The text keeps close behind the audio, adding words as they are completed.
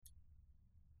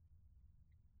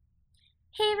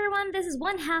Hey everyone, this is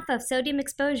one half of Sodium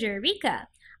Exposure, Rika.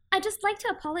 I'd just like to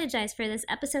apologize for this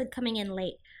episode coming in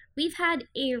late. We've had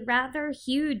a rather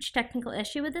huge technical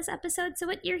issue with this episode, so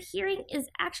what you're hearing is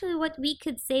actually what we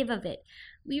could save of it.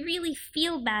 We really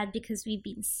feel bad because we've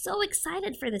been so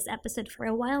excited for this episode for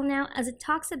a while now, as it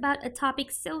talks about a topic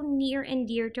so near and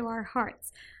dear to our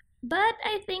hearts. But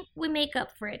I think we make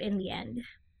up for it in the end.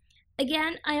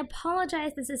 Again, I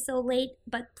apologize this is so late,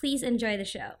 but please enjoy the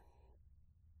show.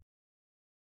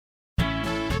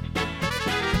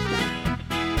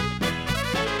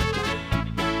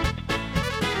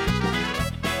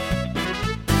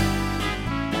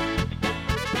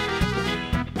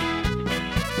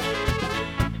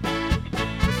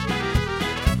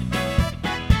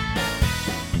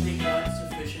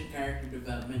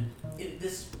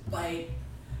 Despite,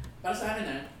 para sa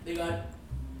akin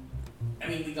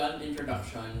we got an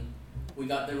introduction, we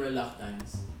got the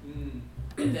reluctance,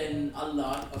 and then a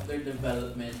lot of their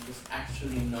development was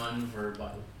actually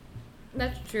non-verbal.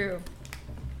 That's true.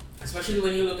 Especially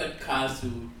when you look at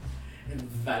Kazu and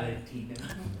Valentina.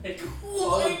 Like,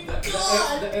 oh my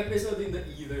god! The episode in the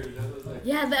ether, that was like...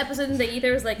 Yeah, the episode in the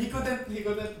ether was like... He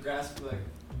couldn't grasp like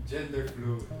gender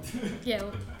fluid.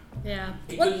 Yeah.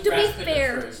 He Well, couldn't to be grasp it at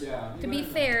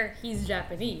fair, first. he's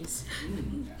Japanese.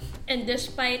 Yeah. And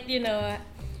despite,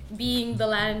 being the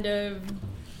land of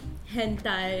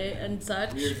hentai and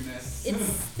such, Weirdness. it's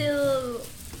still,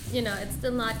 it's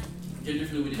still not Gender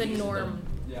fluidity the is norm.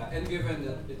 Yeah, and given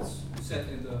that it's set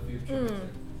in the future, it's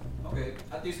like, okay,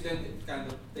 at least then it kind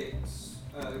of takes,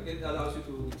 it allows you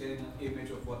to get an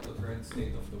image of what the current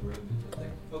state of the world is. It's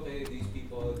like, okay,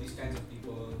 these kinds of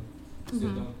people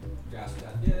still don't grasp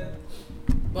that yet.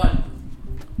 But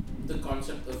the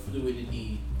concept of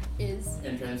fluidity Is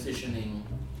and transitioning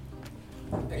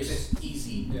Exists. is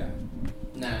easy. Yeah.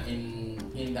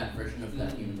 In that version of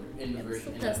that universe. In the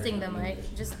version. in that testing version them, of the right?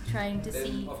 universe. Just trying to Then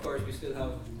see. of course we still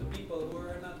have the people who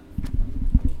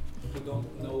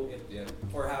don't know it yet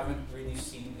or haven't really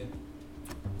seen it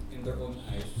in their own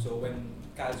eyes. So when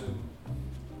Kazu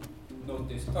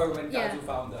noticed or when Yeah. Kazu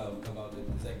found out about it,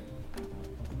 it's like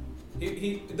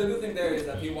he the good thing there is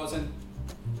that he wasn't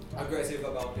aggressive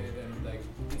about it and like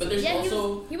But there's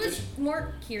also he was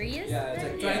more curious. yeah, it's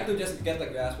than- like trying to just get a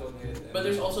grasp on it. And But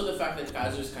there's also the fact that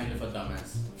Kazu is kind of a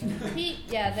dumbass.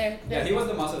 yeah, he was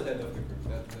the muscle head of the group.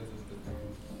 That's the thing.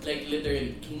 Like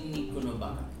literally, King Nikuno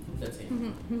Baka. That's it.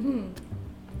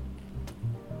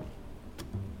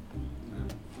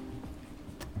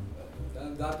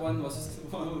 That one was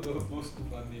one of the most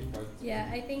funny parts. Yeah,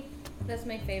 I think that's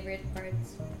my favorite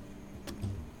parts.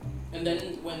 And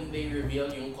then when they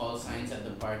revealed yung call signs at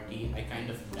the party, I kind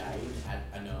of died at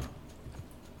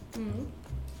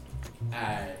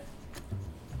at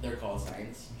their call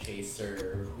signs.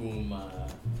 Chaser, Huma,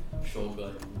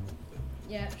 Shogun,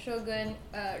 Yeah, Shogun,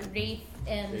 Wraith,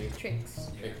 and Wraith. Trix.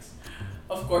 Trix.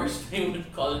 Of course, they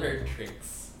would call her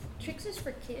Trix. Trix is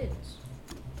for kids.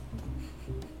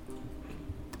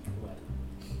 What?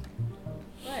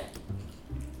 What?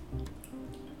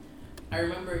 I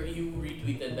remember you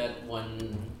retweeted that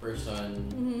one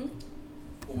person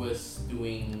who was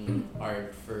doing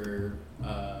art for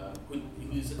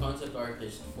who's a concept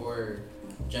artist for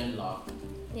Genlock,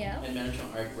 Yeah. and meron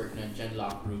siyang artwork na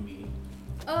Genlock Ruby,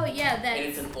 Oh yeah, and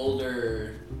it's that's an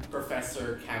older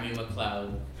Professor Cammy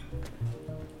McLeod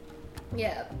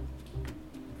yeah.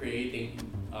 creating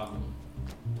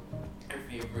her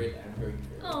favorite Android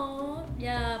girl. Oh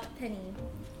yeah, Penny.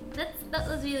 That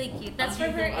was really cute. That's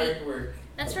Ang from cute her. ng artwork.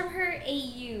 That's from her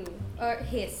AU or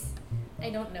his. I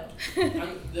don't know.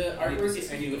 The artwork is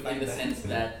I need to cute find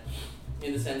that.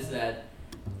 in the sense that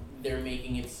they're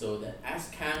making it so that as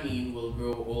Cammy will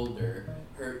grow older,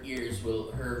 her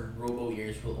robo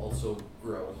ears will also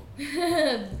grow.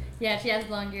 Yeah, she has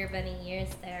longer bunny ears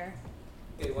there.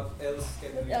 Okay, what else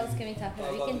can What we else can we talk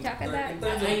about? We can talk in about.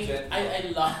 terms of Gen-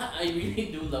 I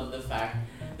really do love the fact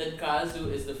that Kazu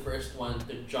is the first one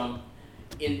to jump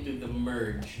into the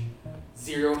merge.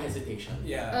 Zero hesitation.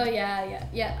 Yeah. Oh yeah.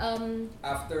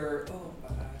 After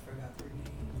I forgot her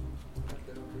name. What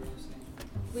the girl's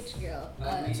name? Which girl?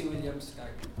 Macy Williams'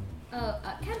 character.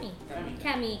 Cammy.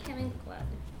 Cammy. Cammy McLeod.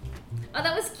 Oh,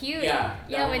 that was cute. Yeah.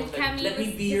 Yeah, that when was like, Cammy let was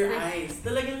me be your just like- eyes.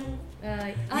 Talagang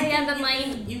the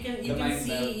mind. You can The mind see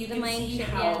meld. you The can mind see shift,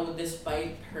 how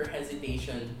despite her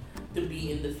hesitation to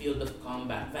be in the field of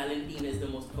combat, Valentina is the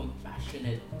most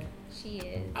compassionate She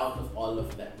is. out of all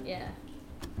of them. Yeah.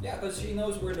 Yeah, because she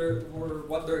knows what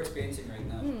they're experiencing right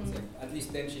now. It's like, at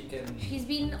least then she can. She's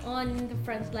been on the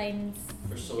front lines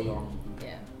For so long.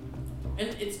 Yeah. And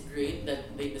it's great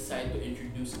that they decide to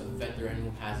introduce a veteran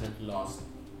who hasn't lost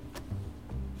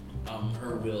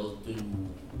her will to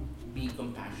be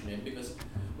compassionate, because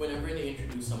whenever they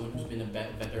introduce someone who's been a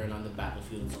veteran on the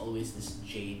battlefield, it's always this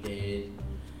jaded,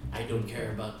 I don't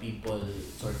care about people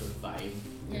sort of vibe.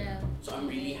 Yeah. So I'm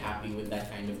really happy with that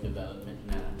kind of development.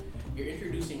 Na you're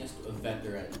introducing us to a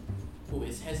veteran who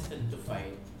is hesitant to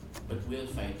fight, but will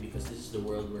fight because this is the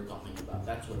world we're talking about.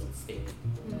 That's what's at stake.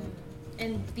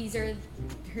 And these are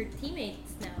her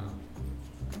teammates now.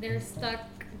 They're stuck,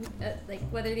 like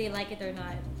whether they like it or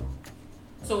not.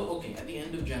 So okay, at the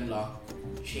end of Genlock,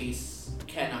 Chase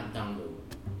cannot download.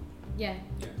 Yeah.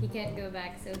 Yeah. He can't go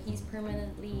back, so he's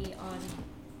permanently on.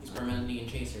 He's permanently in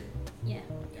Chaser. Yeah.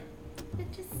 Yeah.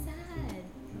 Which is sad.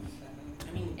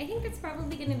 I mean, I think that's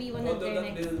probably gonna be one of Although their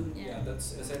that next. build,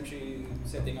 that's essentially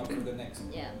setting up for the next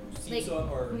Yeah. season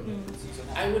or mm-mm. season.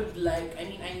 I would like. I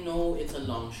mean, I know it's a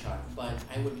long shot, but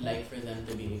I would like for them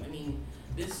to be. I mean,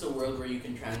 this is a world where you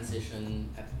can transition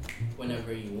at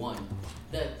whenever you want.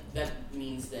 That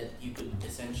means that you could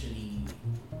essentially,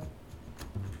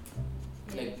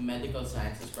 like, medical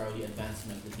science is probably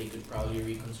advancement that they could probably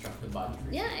reconstruct the body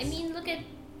for Yeah, I Chase. mean, look at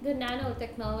the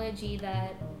nanotechnology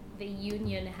that the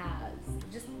Union has.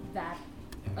 Just that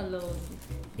alone,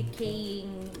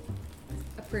 decaying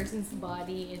a person's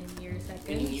body in mere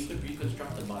I mean, you seconds. could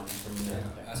reconstruct the body from Yeah.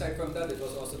 that. Aside from that, it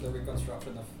was also the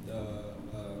reconstruction of the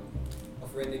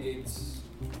of Renegade's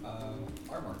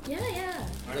armor. Yeah.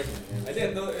 I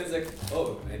didn't know it was like,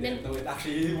 I didn't know it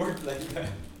actually worked like that.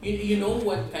 You know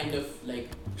what kind of like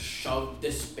shoved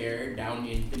despair down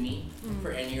into me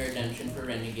for any redemption for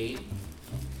Renegade?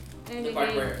 And The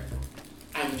part where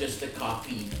I'm just a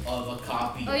copy of a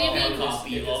copy Oh, you of mean- a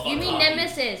copy of a you mean copy.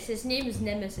 Nemesis? His name is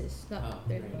Nemesis, not Oh,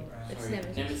 Renegade. right. It's Sorry,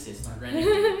 Nemesis. Nemesis, not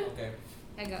Renegade. Okay.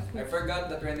 I got. I forgot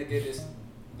that Renegade is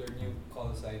their new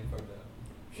call sign for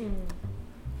the ship.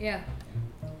 Yeah,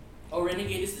 Oh,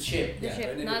 Renegade is the ship. the Yeah, ship,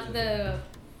 Renegade not is- the.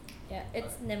 Yeah,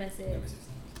 it's Nemesis. Nemesis.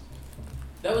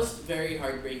 That was very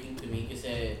heartbreaking to me because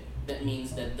that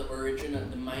means that the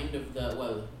mind of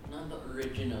not the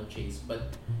original Chase, but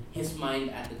his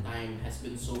mind at the time has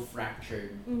been so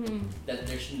fractured that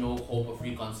there's no hope of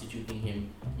reconstituting him,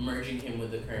 merging him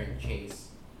with the current Chase,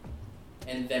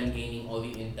 and them gaining all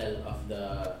the intel of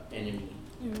the enemy.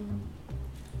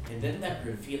 And then that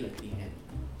reveal at the end.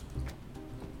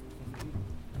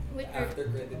 After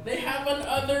credit. They have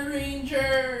another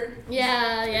ranger!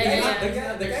 Yeah,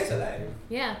 The guy's alive.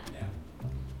 Yeah,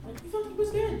 Like, we thought he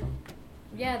was dead.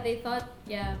 yeah. They thought,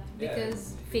 Yeah.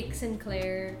 because fake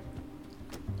Sinclair.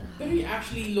 But he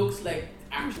actually looks like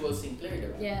actual Sinclair,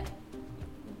 though. Yeah,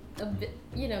 a bit,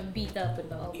 beat up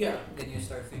and all. Yeah. Then you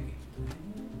start thinking.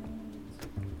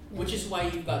 Which is why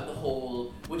you've got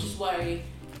which is why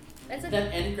That's a.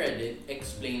 that end credit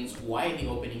explains why the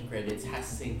opening credits has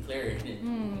Sinclair in it.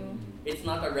 It's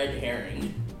not a red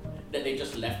herring that they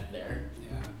just left there.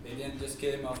 Yeah. They didn't just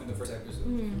kill him off in the first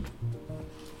episode.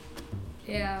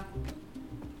 Yeah.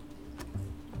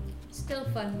 Still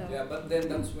fun though. Yeah, but then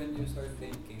that's when you start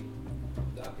thinking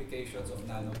the applications of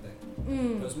nanotech.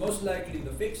 Mm. Because most likely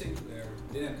the fake Sinclair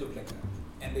didn't look like that.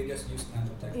 And they just used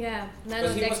nanotech. Yeah,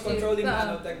 Because he was nanotech controlling to-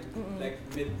 nanotech like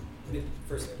mid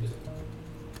first episode.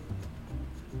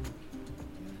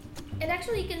 And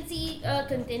actually, you can see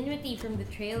continuity from the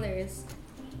trailers.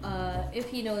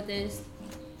 If you noticed,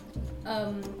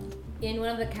 in one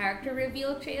of the character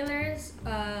reveal trailers,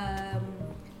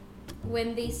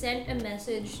 when they sent a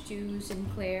message to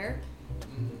Sinclair,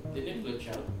 Did it glitch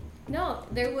out? no,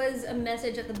 there was a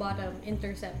message at the bottom,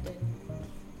 intercepted.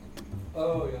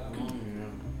 Oh yeah. Oh,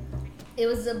 yeah. It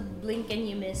was a blink and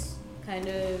you miss kind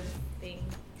of thing.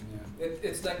 Yeah.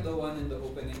 It's like the one in the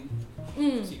opening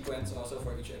sequence also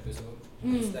for each episode.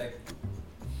 It's like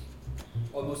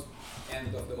almost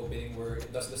end of the opening where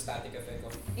it does the static effect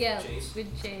of Yeah, Chase.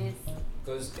 with Chase.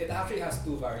 Because it actually has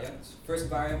two variants. First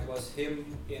variant was him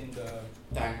in the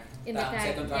Tank. In the tank,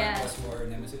 second variant yeah. was for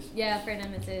Nemesis. Yeah, for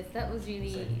Nemesis. That was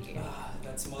really.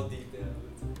 That small detail.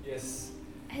 Yes.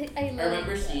 I I love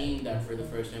remember that. seeing that for the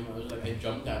first time. I was like, I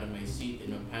jumped out of my seat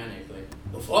in a panic. Like,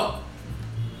 the fuck?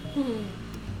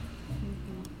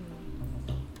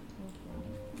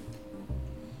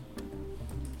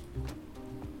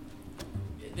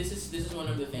 This is one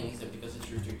of the things that, because it's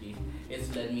Rooster Teeth,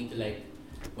 it's led me to, like,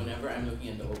 whenever I'm looking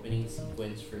at the opening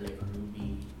sequence for, like,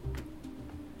 Ruby,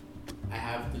 I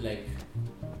have to, like,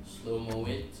 slow-mo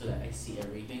it so that I see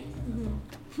everything.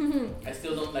 I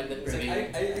still don't like that It's like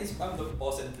prevailing. I spam the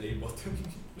pause and play button.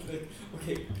 Like,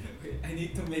 okay, I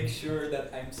need to make sure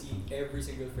that I'm seeing every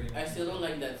single frame. I still don't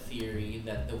like that theory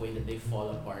that the way that they fall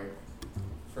apart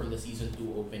from the season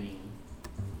 2 opening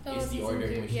Oh, is the season order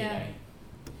in two, which yeah. they die.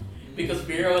 Because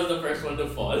Vera was the first one to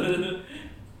fall.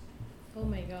 Oh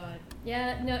my god.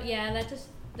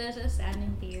 That's a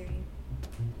standing theory.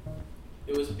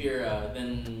 It was Pyrrha,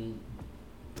 then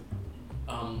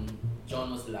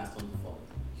John was the last one to fall.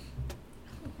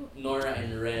 Nora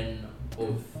and Ren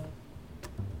both.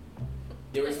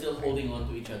 They were still holding on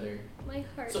to each other. My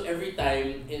heart. So every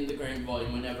time in the current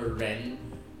volume, whenever Ren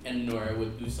and Nora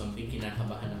would do something,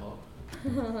 kinakabahan ako.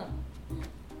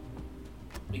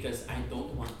 Because I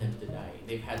don't want them to die.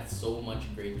 They've had so much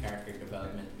great character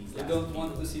development these You last don't few.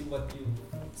 want to see what you've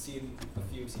seen a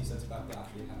few seasons back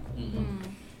actually happen. Mhm.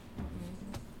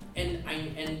 And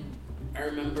I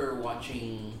remember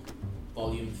watching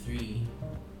volume 3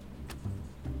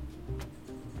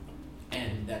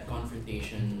 and that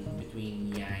confrontation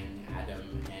between Yang, Adam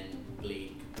and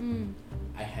Blake.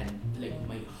 I had like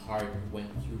my heart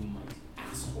went through my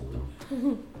asshole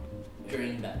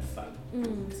during that fight.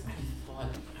 Because I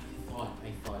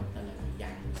thought talaga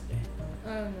Yang was dead.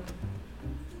 Oh no.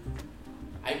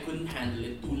 I couldn't handle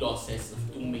it. 2 losses of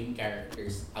 2 main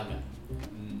characters agad.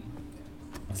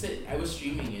 Kasi I was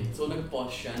streaming it, so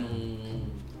nag-pause siya nung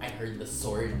I heard the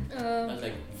sword. I was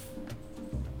like,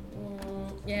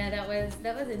 yeah, that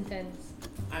was intense.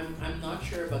 I'm not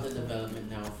sure about the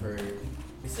development now for.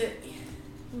 Kasi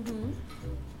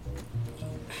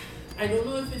I don't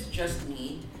know if it's just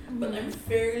me, but I'm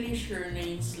fairly sure na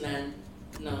yung slant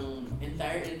ng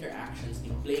entire interactions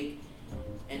ni Blake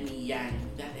and ni Yang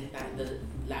the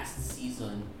last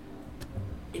season,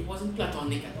 it wasn't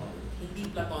platonic at all. Hindi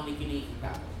platonic yung nakikita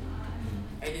ko.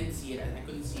 I didn't see it. I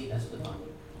couldn't see it as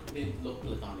platonic. It didn't look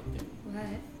platonic to me.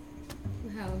 What?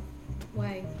 How?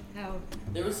 Why? How?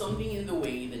 There was something in the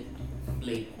way that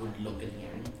Blake would look at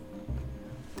Yang.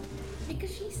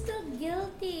 Because she's still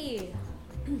guilty.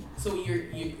 So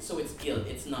so it's guilt.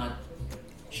 It's not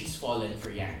she's fallen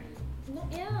for Yang. No,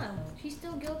 yeah, she's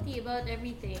still guilty about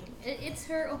everything. It's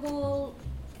her whole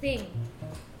thing.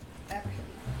 Actually.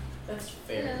 That's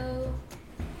fair. So.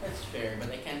 That's fair,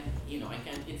 but I can't.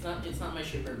 It's not my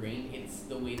shipper brain. It's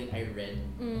the way that I read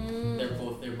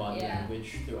their body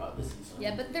language throughout the season.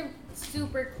 Yeah, but they're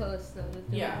super close though. The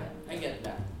two Yeah, of them. I get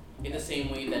that. In the same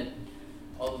way that,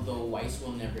 although Weiss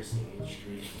will never say it,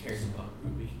 she really cares about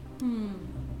Ruby.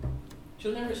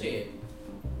 She'll never say it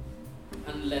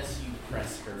unless you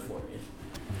press her for it.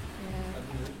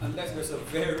 Yeah. Unless there's a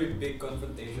very big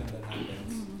confrontation that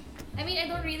happens. I mean, I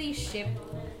don't really ship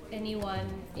anyone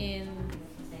in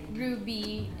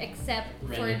Ruby except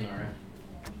Ren for and Nora,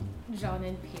 John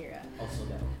and Pyrrha. also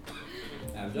that.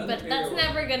 But that's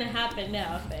never gonna happen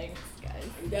now, thanks, guys.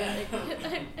 Yeah.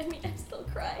 I mean, I'm still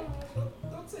crying.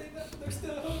 Don't say that. There's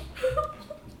still hope.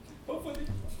 Hopefully.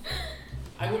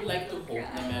 I would like to hope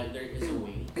that there is a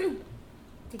way.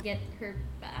 To get her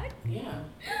back? Yeah.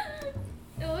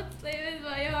 Don't play with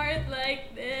my heart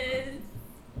like this.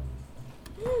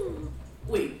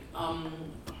 Wait.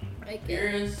 I can't.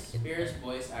 Pyrrha's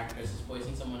voice actress is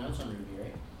voicing someone else on Ruby,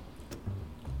 right?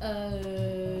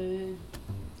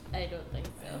 I don't think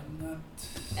so.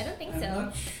 I don't think I'm so.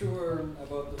 not sure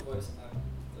about the voice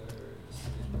actors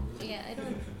in Ruby. Yeah, I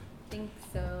don't think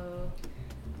so.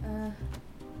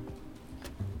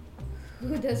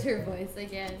 Who does her voice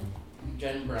again?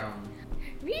 Jen Brown.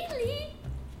 Really?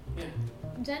 Yeah.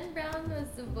 Jen Brown was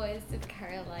the voice of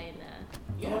Carolina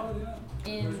Yeah. Oh, yeah.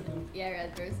 in Versus Blue.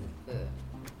 Red vs. Blue.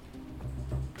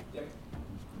 Yep.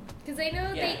 Because I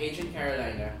know Yeah, they. Agent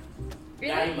Carolina.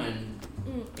 Really? Diamond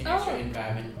in Oh. Extra in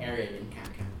Vav and Erin in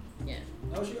Kaka. Yeah.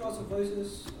 No, she also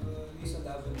voices Lisa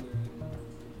Lavender.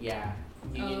 Yeah.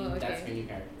 Oh, That's okay. her new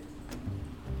character.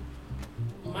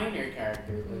 Minor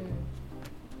character, but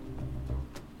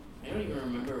I don't even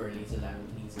remember where Lisa's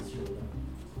showed up.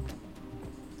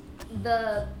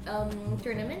 The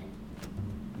tournament,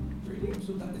 Really?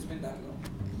 So that it's been that long.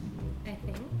 I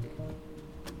think.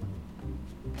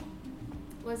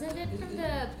 Wasn't it from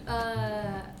the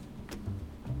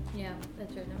yeah, the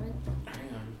tournament? Hang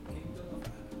on. Kingdom of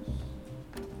Anos.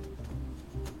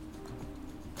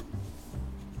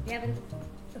 We haven't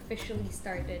officially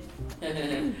started.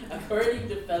 According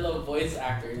to fellow voice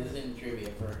actor, this is in trivia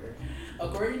for her.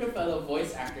 According to fellow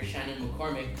voice actor Shannon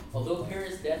McCormick, although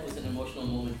Pyrrha's death was an emotional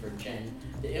moment for Jen,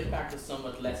 the impact was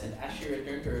somewhat lessened as she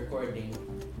returned to recording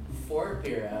for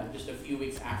Pyrrha just a few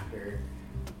weeks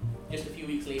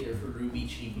later for Ruby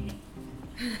Chibi.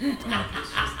 She's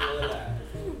still alive.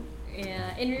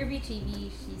 Yeah, in Ruby Chibi,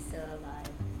 she's still alive.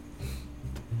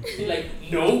 She's like,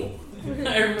 no!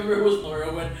 I remember it was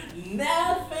Nora when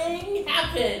nothing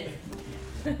happened!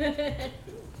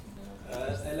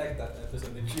 I like that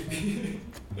episode in GB.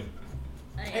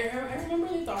 I remember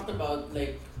they talked about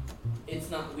like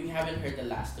we haven't heard the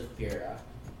last of Pyrrha.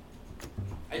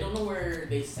 I don't know where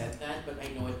they said that, but I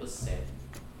know it was said.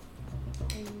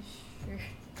 Are you sure?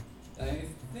 I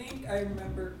think I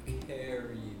remember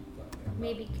Carrie.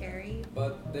 Maybe Carrie.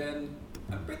 But then,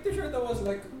 I'm pretty sure that was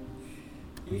like,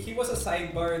 he was a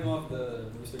sidebar in one of the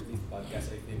Rooster Teeth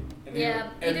podcasts, I think. And Yeah,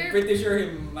 and either- pretty sure he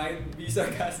might be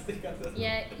sarcastic at the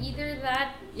Yeah, either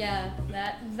that,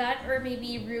 that or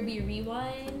maybe Ruby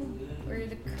Rewind or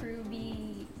the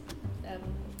Kruby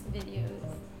videos.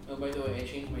 Oh, by the way, I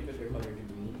changed my Twitter color to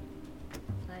green,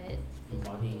 But,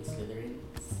 embodying Slytherin.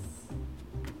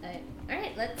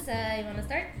 alright, let's, you wanna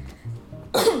start?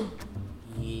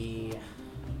 Yeah.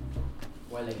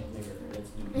 Well, like, never. Let's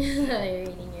do You're this.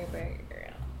 eating your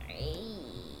burger. Hey.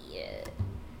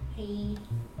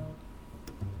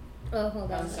 Oh,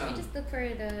 hold on. How's it Let me sound? just look for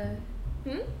the.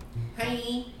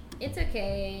 Hi. It's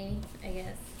okay, I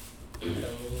guess. Hello.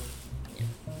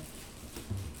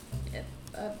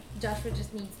 Joshua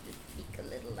just needs to speak a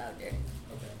little louder.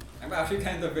 Okay. I'm actually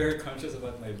kind of very conscious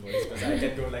about my voice because I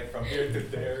can go like from here to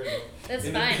there. That's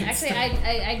in fine. an Actually, instant.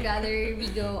 I'd rather we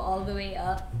go all the way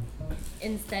up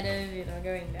instead of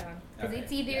going down. Because Okay,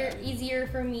 it's either yeah. easier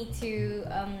for me to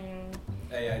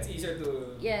Yeah, it's easier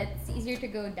to. it's easier to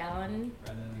go down.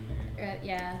 Rather than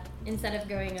Yeah, instead of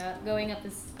going up. Going up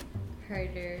is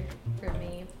harder for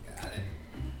me. Got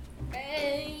it.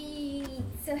 Hey,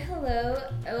 so hello,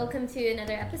 welcome to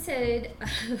another episode.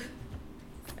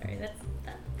 Sorry, that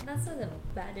was a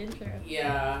bad intro.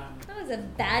 Yeah. That was a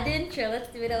bad intro. Let's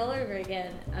do it all over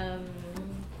again.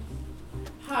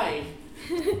 Hi.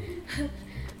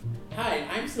 Hi,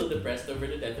 I'm still depressed over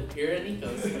the death of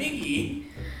Tyrannicos. Miggy.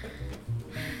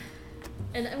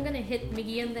 And I'm gonna hit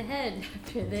Miggy on the head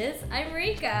after this. I'm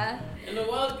Rika. And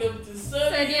welcome to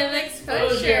Sodium Sodium Exposure.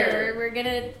 Exposure. We're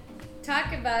gonna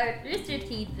talk about Rooster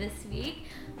Teeth this week.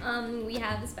 We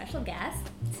have a special guest.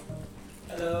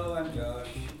 Hello, I'm Josh.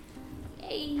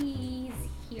 Hey, he's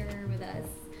here with us.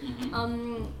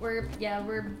 Mhm. We're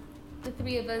the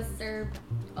three of us are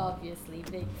obviously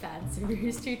big fans of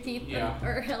Rooster Teeth, Yeah.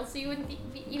 or else we wouldn't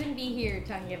even be here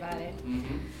talking about it.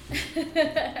 Mhm.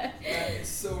 That is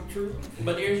so true.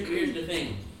 But here's the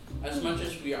thing. As much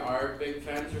as we are big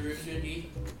fans of Rooster Teeth,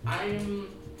 I don't know.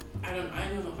 I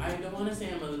don't want to say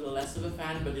I'm a little less of a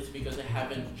fan, but it's because I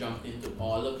haven't jumped into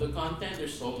all of the content.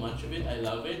 There's so much of it. I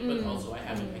love it, but also I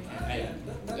haven't.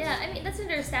 Yeah, I mean that's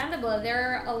understandable.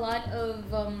 There are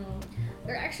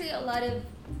actually a lot of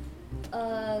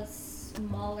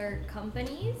smaller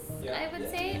companies, Yeah. I would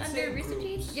Yeah, say, let's under say Rooster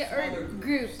groups. Teeth. Yeah, or Smaller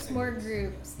groups, I more guess.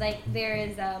 groups. Like there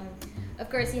is, of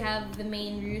course, you have the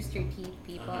main Rooster Teeth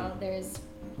people. Uh-huh. There's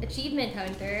Achievement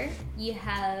Hunter. You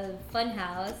have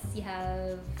Funhouse. You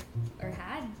have, or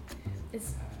had,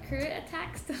 is Crew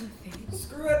Attack still a thing?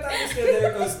 Screw it, I'm still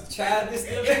there because Chad is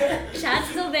still there. Chad's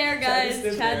still there, Chad guys. is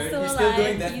still Chad's there. still He's alive. still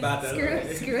doing that battle,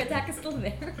 right? Screw Attack is still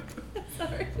there.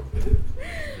 Sorry.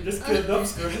 Just killed off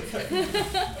Screw It.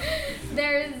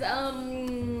 There's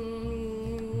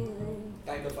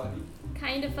Kind of funny.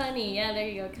 Kind of funny. Yeah, there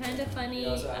you go. Kind of funny. We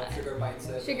also have Sugar Pine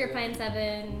 7. Sugar Pine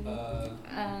 7.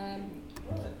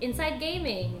 Inside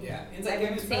Gaming. Yeah, I Inside would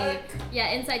Game is say- back.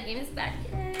 Yeah, Inside Game is back.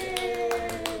 Yay!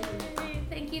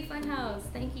 Thank you, Funhouse.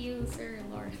 Thank you, Sir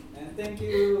Lord. And thank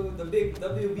you, the big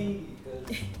WB.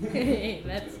 'Cause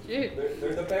That's true.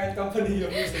 they're the parent company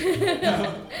of music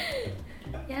now.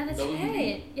 Yeah, that's WB? right.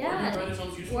 Warner Yeah. Brothers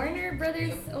owns Rooster Warner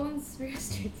Brothers owns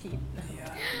Rooster Teeth.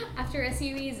 Yeah. After a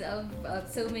series of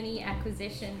so many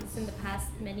acquisitions in the past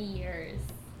many years.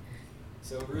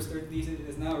 So Rooster Teeth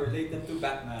is now related to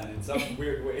Batman in some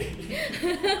weird way.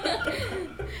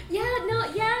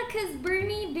 Because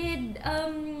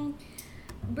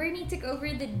Bernie took over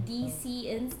the DC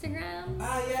Instagram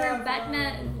for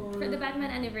Batman for the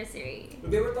Batman anniversary.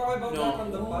 They were talking about No. that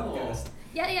on the podcast.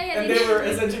 Yeah. And they were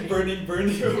essentially burning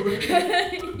Bernie over.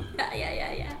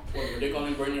 yeah. What, were they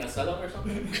calling Bernie a sellout or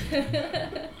something?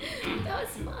 That was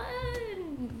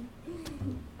fun.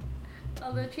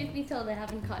 Although truth be told, I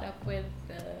haven't caught up with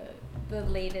the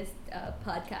latest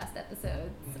podcast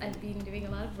episodes. I've been doing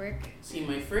a lot of work. See,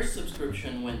 my first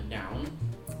subscription went down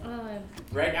Uh,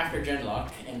 right after Genlock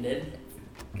ended.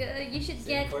 you should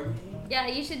Same get for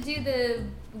me. you should do the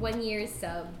 1 year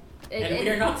sub. And we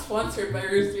are not sponsored by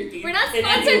Rooster Teeth. We're not in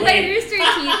any sponsored by way. Rooster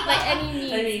Teeth by any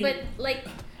means, I mean- but like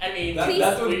I mean,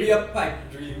 That would be a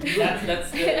pipe dream.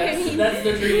 that's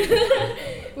the dream.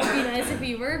 would be nice if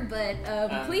we were, but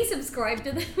please subscribe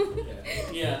to them.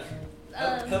 Yeah.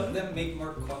 Help them make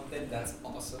more content. That's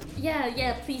awesome.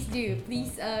 Yeah, please do.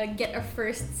 Please get a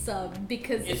first sub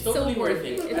because It's so totally worth worth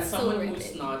it. It's As so someone worth who's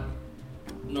it. not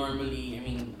normally, I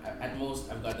mean, at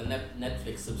most I've got a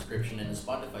Netflix subscription and a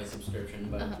Spotify subscription,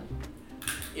 but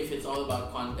if it's all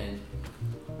about content,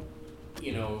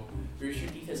 you know, Rooster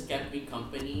Teeth has kept me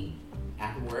company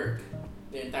at work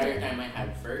the entire time I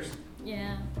had first.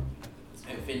 Yeah.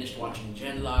 I finished watching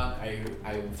Genlock.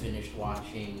 I finished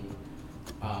watching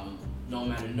No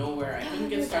Man of Nowhere. I couldn't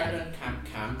get started on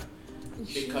Camp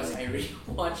because I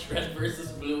rewatched Red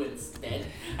vs. Blue instead.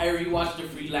 I rewatched the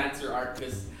Freelancer arc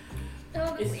because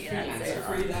The it's freelancer.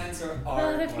 Freelancer Oh,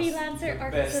 arc. the was freelancer the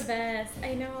arc best. is the best.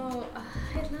 I know.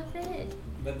 I love it.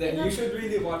 But then I you love- should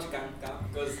really watch Camp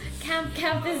because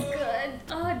Camp is good.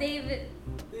 Oh, David.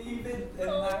 David and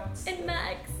Oh, Max. and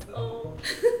Max. Oh.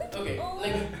 Okay, Oh.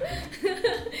 like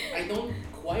I don't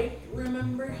quite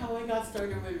remember how I got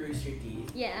started with Rooster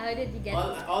Teeth. Yeah, how did you get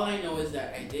All I know is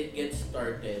that I did get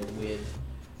started with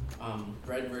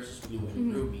Red vs. Blue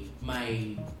and Mhm. Ruby.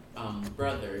 My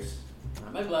brothers,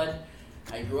 not my blood,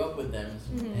 I grew up with them,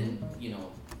 Mhm. and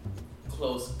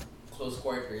close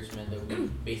quarters meant that we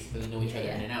basically know each other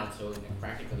Yeah. in and out, so like,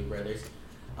 practically brothers.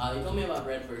 They told me about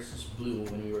Red vs. Blue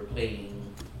when we were playing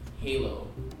Halo.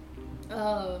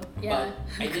 Oh, yeah.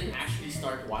 But I didn't actually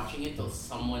start watching it till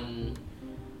someone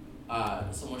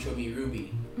showed me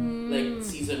Ruby, like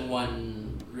season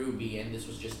 1 Ruby, and this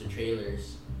was just the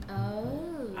trailers.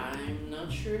 Oh. I'm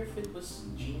not sure if it was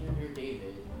Gina or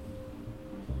David.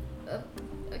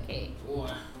 Okay.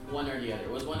 One or the other. It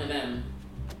was one of them.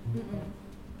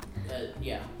 Mm-mm.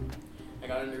 Yeah. I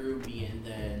got into Ruby, and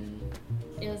then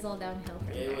It was all downhill from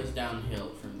it there. was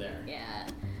downhill from there. Yeah.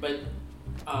 But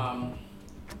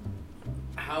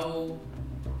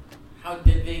how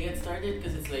did they get started?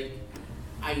 Because it's like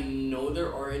I know their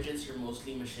origins are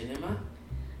mostly machinima.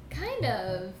 Kind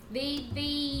of. They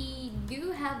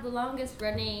do have the longest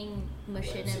running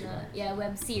machinima,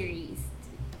 web series.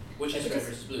 Which is Which Red is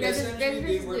vs. Blue. Red-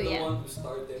 Essentially, they were Blue, the yeah. one who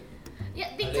started. Yeah,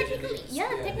 they allegedly.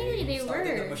 technically they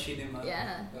started were. the machinima.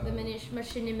 Yeah, the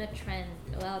machinima trend.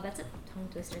 Wow, that's a tongue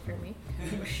twister for me.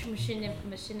 Machinima.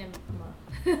 Machinima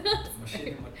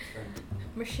trend.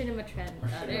 Machinima trend.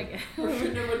 Oh, there you go.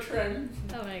 Machinima trend.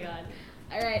 Oh my god.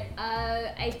 Alright,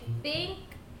 I think.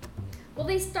 Well,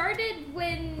 they started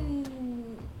when.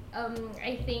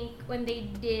 I think when they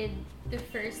did the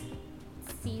first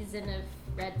season of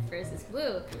Red vs. Blue.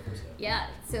 The first episode. Yeah,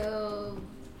 so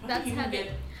How that's did you how get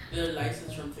the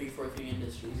license from 343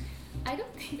 Industries? I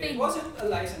don't think they. It wasn't a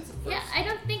license at first. Yeah, I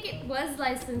don't think it was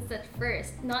licensed at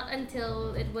first. Not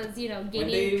until it was, when gaining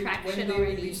they, traction when they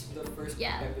already. released the first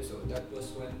Yeah. episode, that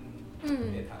was when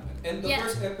Mm. it happened. And the Yeah.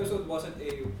 first episode wasn't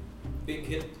a big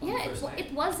hit on Yeah, the first night.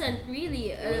 it wasn't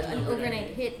really It was an an overnight overnight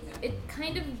hit. It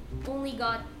kind of only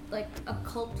got like a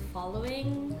cult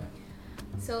following.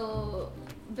 So,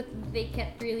 but they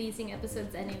kept releasing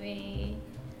episodes anyway.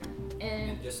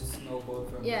 And And just snowballed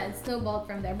from yeah, there. it snowballed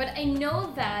from there. But I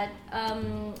know that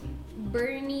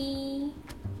Bernie,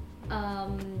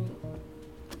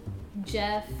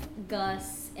 Jeff,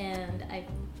 Gus, and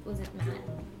was it Matt?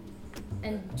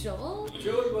 And Joel?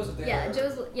 Joel was there. Yeah,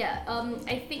 Joe's. Yeah,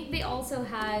 I think they also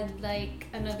had like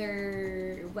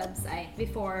another website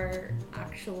before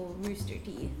actual Rooster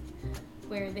Teeth,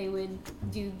 where they would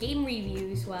do game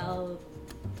reviews while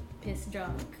piss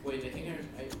drunk. Wait, I think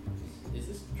is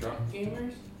this Drunk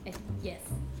Gamers? Yes.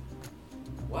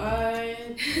 What?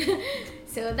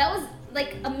 So that was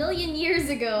like a million years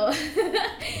ago.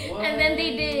 And then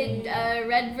they did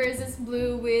Red vs.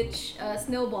 Blue, which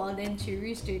snowballed into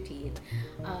Rooster Teeth.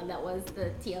 That was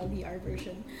the TLDR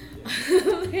version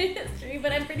of history,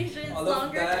 but I'm pretty sure it's All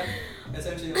longer. of that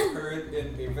essentially occurred in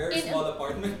a very In a- small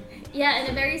apartment. Yeah,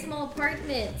 in a very small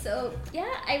apartment. So yeah,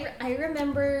 I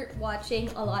remember watching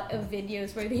a lot of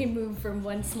videos where they moved from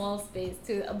one small space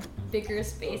to a bigger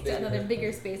space to another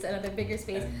bigger space, another bigger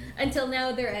space, And, until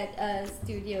now they're at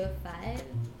Studio 5.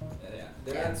 yeah,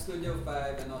 they're Yeah. at Studio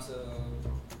 5 and also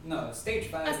Stage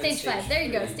 5. and Stage 5. There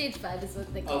you go. 3. Stage 5 is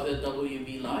what they call Oh, it. the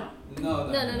WB lot? No.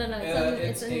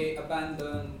 It's It's a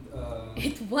abandoned.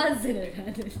 It was an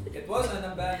abandoned. It was an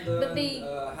abandoned But they-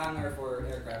 hangar for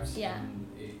aircrafts Yeah.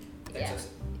 in a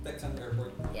Texan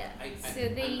airport. Yeah. I- So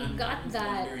they I'm got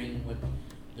that. wondering what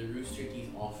the Rooster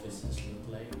Teeth offices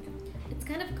look like. It's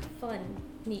kind of fun,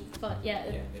 neat, fun. Yeah,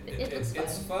 it looks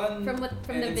it's fun. fun.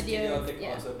 From and the it's videos, chaotic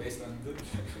yeah. also based on good.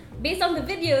 Based on the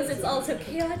videos, it's also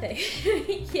chaotic.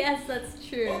 Yes, that's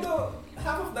true. Although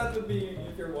half of that would be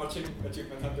if you're watching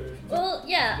Achievement Hunter. Well,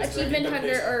 yeah, Just Achievement writing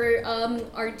Hunter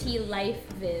the or RT Life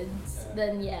vids, Yeah.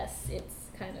 then yes, it's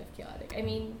kind of chaotic. I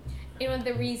mean,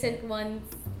 the recent ones,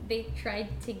 they tried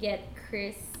to get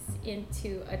Chris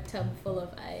into a tub full of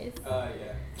ice.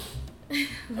 Yeah.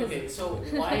 Okay, so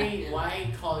why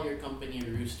call your company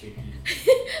Rooster Teeth?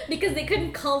 Because they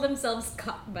couldn't call themselves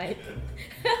Cockbite.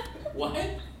 What?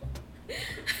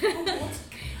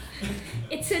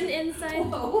 It's an inside.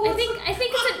 What? I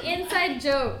think it's an inside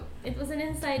joke. It was an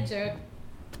inside joke.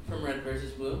 From Red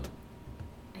versus Blue?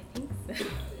 I think so.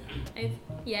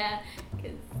 Yeah,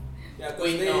 because Yeah, because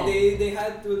Wait, no. they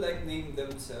had to like name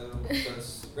themselves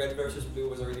because Red versus Blue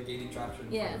was already gaining traction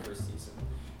Yeah. for the first season.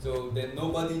 So then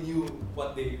nobody knew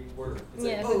what they were. It's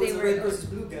Yeah, like, who oh, they it's the were. Red versus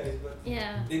Blue guys, but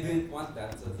yeah. they didn't want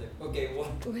that. So it's like, okay, what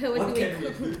What do can we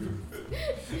we do?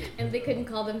 And they couldn't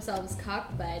call themselves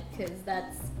Cockbud because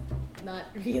that's not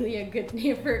really a good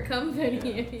name for a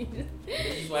company. Yeah.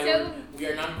 This is why So- we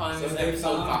are not calling So this they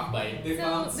episode found- Cockbite. They So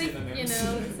found they,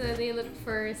 synonyms. so they looked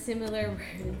for similar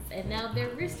words, and now they're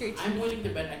Rooster I'm Teeth. willing to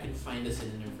bet I can find a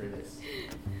synonym for this.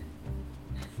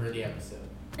 For the episode.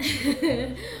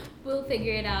 We'll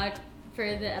figure it out for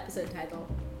the episode title.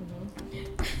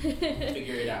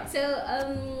 Figure it out.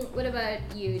 So, what about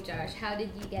you, Josh? How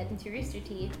did you get into Rooster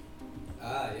Teeth?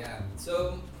 Yeah.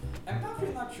 So I'm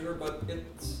actually not sure, but it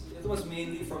was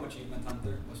mainly from Achievement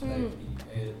Hunter. Most likely,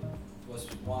 it was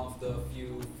one of the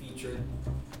few featured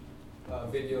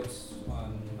videos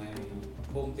on my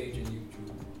homepage in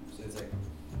YouTube. So it's like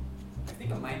I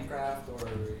think a Minecraft or a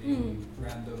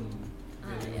random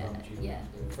video yeah, from Achievement yeah.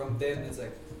 Hunter. From then, it's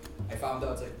like I found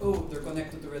out it's like, oh, they're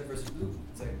connected to Red versus Blue.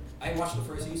 It's like I watched the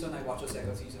first season, I watched the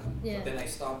second season, Yeah. but then I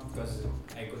stopped because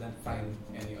I couldn't find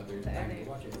any other time to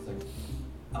watch it. It's like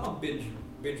I'm gonna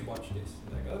binge watch this.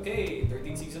 Like, okay,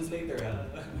 13 seasons later,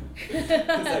 it's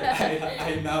like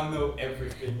I now know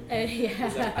everything. Yeah.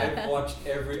 It's like I've watched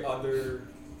every other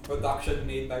production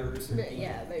made by Rooster Teeth.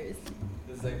 Yeah, there's.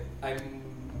 It's like I'm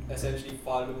essentially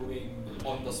following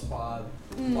on the spot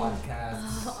Mm.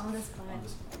 podcasts. Oh, on the spot. On the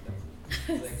spot.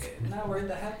 It's like now we're in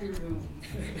the happy room.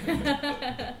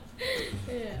 Yeah.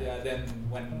 Yeah. Then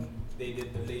when they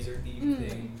did the laser team Mm.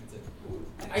 thing, it's like, ooh,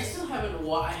 I still haven't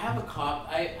I have a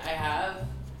I have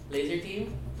Laser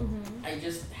Team. Mhm. I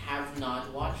just have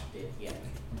not watched it yet.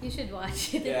 You should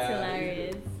watch it. It's Yeah, you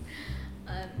hilarious.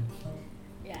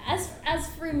 Yeah. As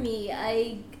for me,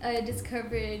 I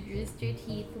discovered Rooster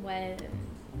Teeth when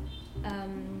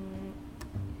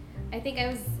I think I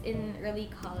was in early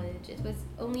college. It was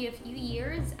only a few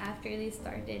years after they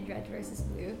started Red versus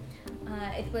Blue.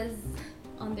 It was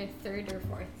on their third or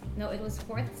fourth. No, it was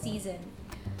fourth season.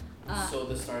 So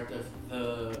the start of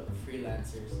the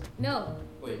freelancers. No,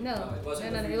 Wait. no, No, it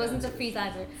wasn't no, the it wasn't the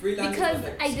Freelancers. freelancer. Freelancers Because was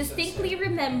like I season distinctly 7.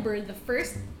 remember the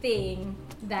first thing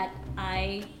that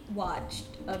I watched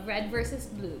of Red versus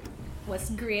Blue was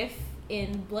Griff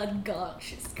in Blood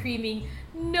Gulch screaming,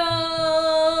 "No!"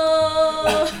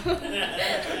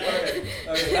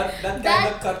 Okay, that kind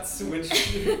That- of cuts which.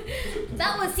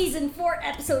 That was season 4,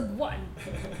 episode 1.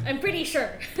 I'm pretty sure.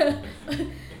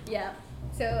 Yeah.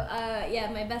 So,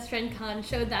 my best friend Khan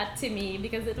showed that to me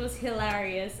because it was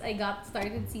hilarious. I got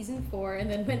started season 4 and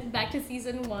then went back to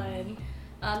season 1.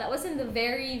 That was in the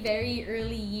very, very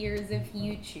early years of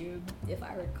YouTube, if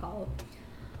I recall.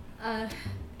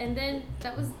 And then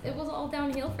it was all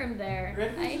downhill from there.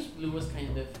 Red versus Blue was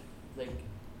kind of like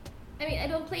I mean, I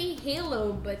don't play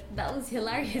Halo, but that was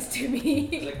hilarious to It's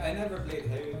me. like I never played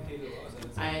Halo. So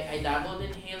it's like, I dabbled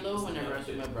in Halo whenever I was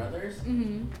with my brothers,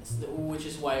 Mm-hmm. which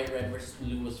is why Red vs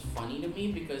Blue was funny to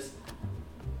me because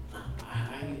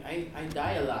I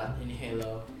die a lot in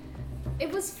Halo.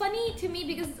 It was funny to me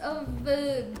because of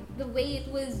the way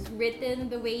it was written,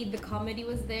 the way the comedy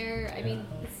was there. I mean,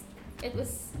 it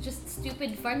was just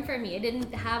stupid fun for me. I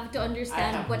didn't have to I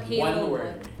understand have what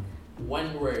Halo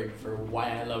one word for why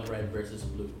I love Red vs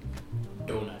Blue.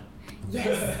 Donut. was.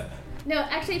 Yes. No,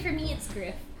 actually, for me, it's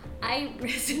Griff. I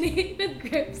resonate with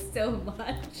Griff so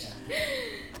much.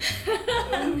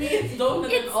 Me, it's donut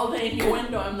and It's- all the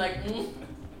innuendo. I'm like,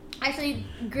 Actually,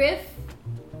 Griff.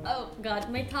 Oh god,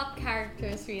 my top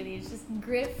characters really is just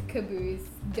Griff, Caboose,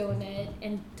 Donut,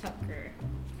 and Tucker.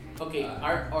 Okay,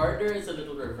 our order is a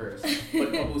little reversed,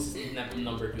 but Caboose is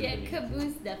number 2. Yeah, to me.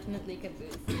 Caboose, definitely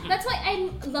Caboose. That's why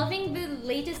I'm loving the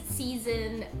latest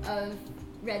season of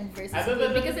Red vs.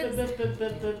 Blue because it's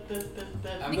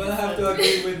I'm gonna have to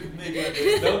agree with Mig on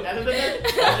this. Nope.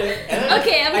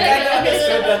 okay. I'm I kind of gonna.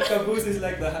 understood that Caboose is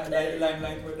like the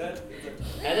limelight for that.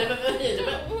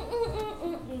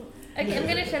 Okay, I'm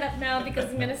gonna shut up now because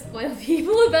I'm gonna spoil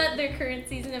people about their current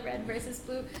season of Red vs.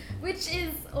 Blue, which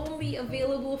is only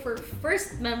available for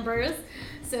first members.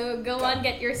 So go on,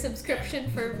 get your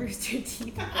subscription for Rooster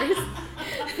Teeth first.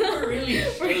 We're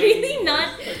really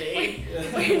not. today.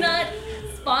 We're not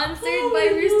sponsored by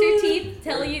Rooster Teeth.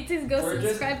 Tell you to go We're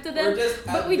subscribe to we're them. just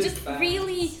But we avid just fans.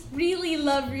 really, really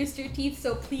love Rooster Teeth,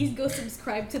 so please go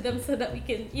subscribe to them so that we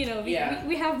can,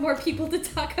 we have more people to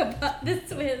talk about this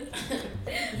with.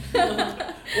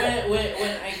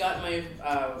 when I got my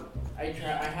I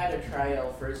had a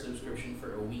trial for a subscription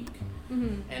for a week,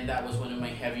 Mhm. and that was one of my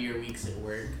heavier weeks at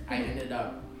work. I Mhm. ended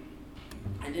up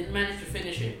I didn't manage to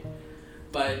finish it,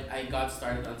 but I got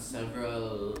started on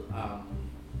several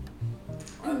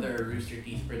other Rooster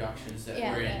Teeth productions that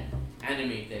were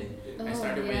animated. I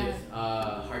started with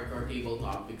Hardcore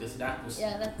Tabletop because that was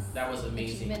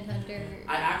amazing. Achievement Hunter.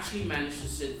 I actually managed to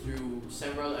sit through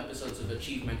several episodes of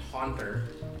Achievement Hunter.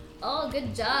 Oh,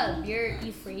 good job.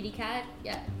 You fraidy cat.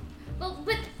 Yeah. Well,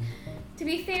 but to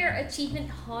be fair, Achievement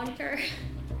Hunter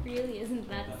really isn't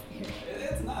that fair.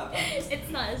 It's not.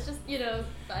 It's not. It's just,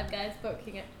 five guys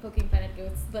poking fun at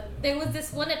ghosts. But there was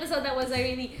this one episode that was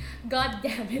God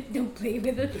damn it, don't play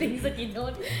with the things that you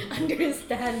don't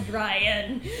understand,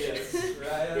 Ryan. Yes,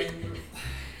 Ryan.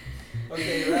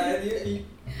 Okay, Ryan,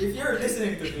 if you're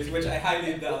listening to this, which I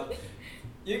highly doubt,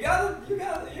 you gotta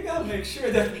make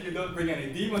sure that you don't bring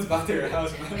any demons back to your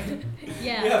house, man.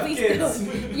 Yeah, you have please kids.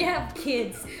 don't. You have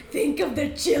kids. Think of the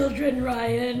children,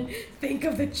 Ryan. Think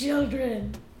of the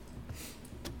children.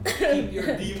 Keep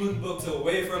your demon books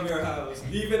away from your house.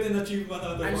 Leave it in Achievement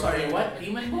Hunter. I'm sorry, what?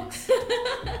 Demon books?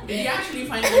 Did he actually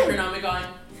find the Necronomicon?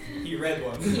 He read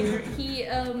one.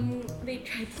 They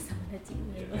tried to summon a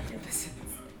demon in one episode.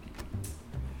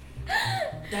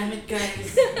 Damn it,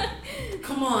 guys.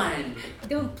 Come on.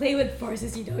 Don't play with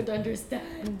forces you don't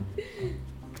understand.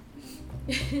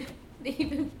 They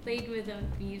even played with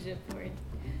amnesia porn.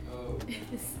 Oh.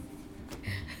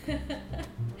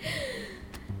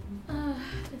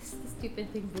 The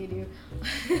stupid things they do.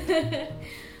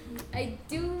 I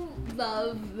do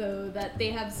love, though, that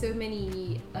they have so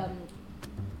many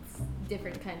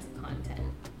different kinds of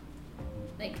content.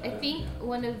 I think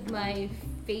one of my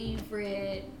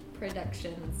favorite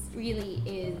productions really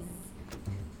is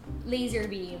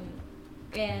Laserbeam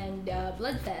and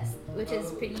Bloodfest, which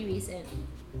is pretty recent.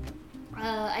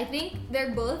 I think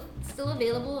they're both still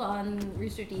available on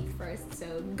Rooster Teeth First,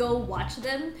 so go watch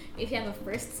them if you have a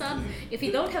first sub. If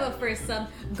you don't have a first sub,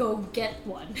 go get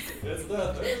one. That's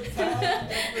the third time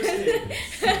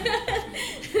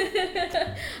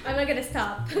ever. I'm not gonna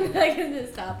stop. I'm not gonna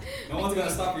stop. No one's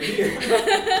gonna stop you here.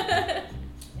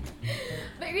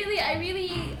 But really, I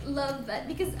really love that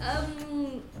because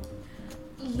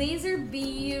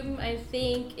Laserbeam, I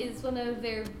think, is one of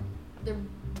their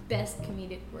best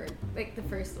comedic work. The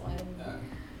first one.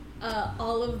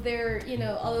 All of their,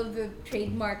 all of the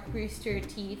trademark Rooster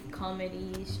Teeth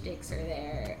comedy shticks are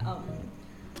there.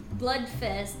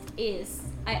 Bloodfest is...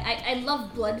 I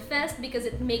love Bloodfest because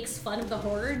it makes fun of the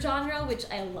horror genre, which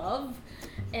I love.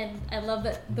 And I love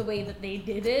the way that they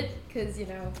did it, because,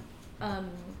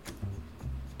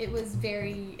 it was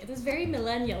very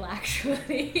millennial,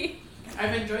 actually.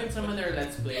 I've enjoyed some of their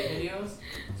Let's Play videos,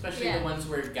 especially the ones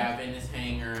where Gavin is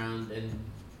hanging around and...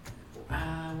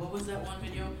 what was that one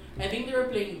video? I think they were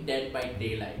playing Dead by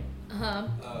Daylight. Uh-huh.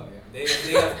 Oh, yeah. They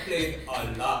have played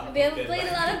a lot. They have played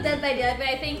a lot of Dead by Daylight, but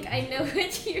I think I know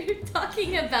what you're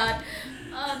talking about.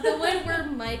 The one where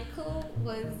Michael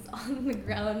was on the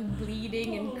ground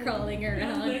bleeding and crawling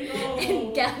around,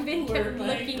 and Gavin kept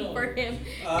looking for him,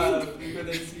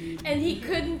 and he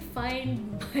couldn't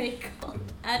find Michael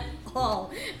at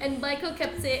all. And Michael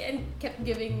kept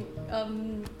giving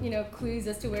clues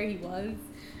as to where he was.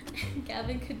 And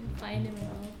Gavin couldn't find him at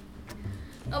all.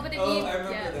 Oh, but I remember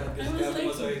that. I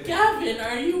was like, Gavin,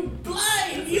 are you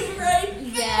blind? He's right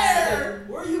there! Yeah.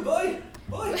 Where are you, boy?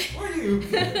 Boy, where are you?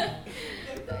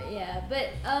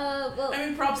 Well... I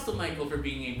mean, props to Michael for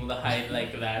being able to hide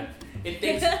like that. It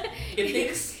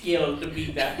takes skill to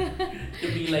be that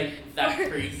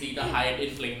crazy to hide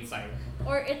in plain sight.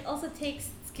 Or it also takes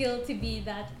skill to be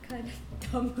that kind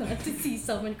of dumb not to see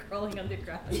someone crawling on the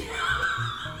ground.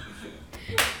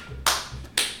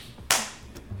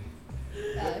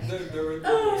 There were two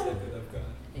ways that could have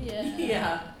gone.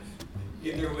 Yeah.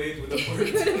 Either way, it would have It would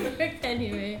worked. have worked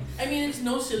anyway. I mean, it's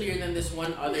no sillier than this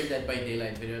one other Dead by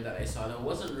Daylight video that I saw that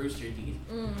wasn't Rooster Teeth.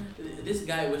 This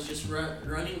guy was just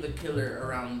running the killer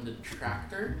around the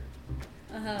tractor,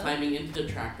 climbing into the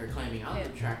tractor, climbing out the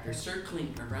tractor,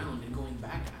 circling around and going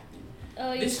back at him.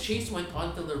 Oh, This chase went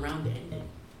on till the round ended.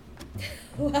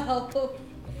 Wow.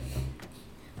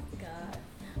 God.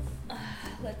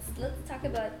 Let's talk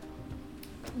about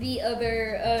the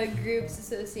other groups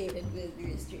associated with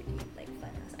Rooster Teeth, like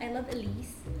Funhouse. I love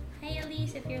Elise. Hi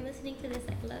Elise, if you're listening to this,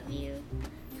 I love you.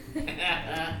 I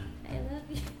love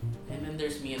you. And then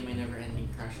there's me and my never-ending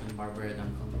crush on Barbara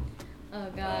Duncan. Oh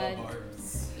God.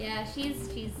 Barbs. Yeah, she's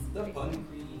The pun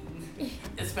queen.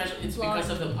 Especially, it's because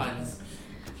of the puns.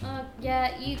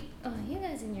 Yeah, you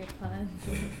guys and your puns.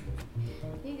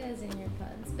 You guys and your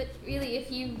puns. But really,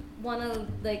 if you wanna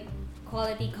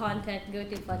quality content, go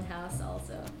to Funhouse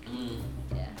also.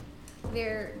 Yeah,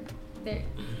 they're Yeah,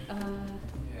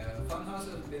 Funhouse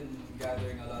has been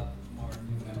gathering a lot more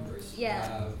editors.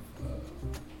 Yeah.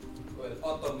 Well,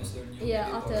 Autumn is their new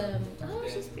Yeah, editor. Autumn. Oh,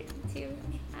 Then- she's pretty too.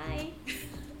 Hi.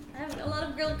 I have a lot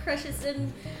of girl crushes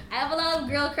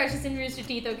in Rooster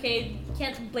Teeth. Okay,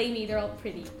 can't blame me. They're all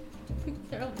pretty.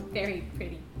 They're all very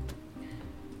pretty.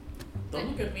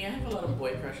 Don't look at me. I have a lot of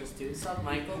boy crushes too. What's up,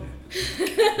 Michael?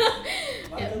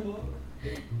 Michael,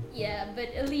 Yeah, but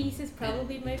Elise is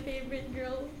probably my favorite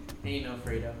girl. And you know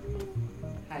Fredo.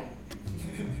 Hi.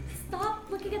 Stop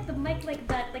looking at the mic like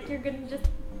that. Like you're gonna just.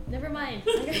 Never mind.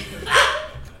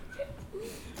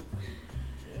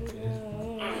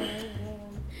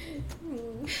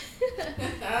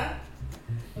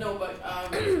 No, but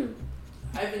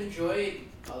I've enjoyed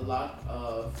a lot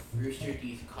of Rooster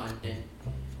Teeth content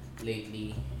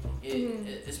lately.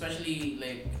 Especially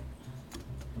like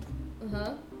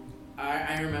Uh-huh.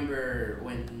 I remember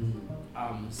when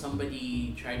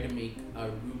somebody tried to make a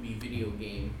Ruby video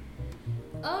game.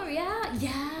 Oh yeah,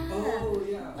 yeah. Oh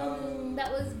yeah.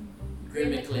 That was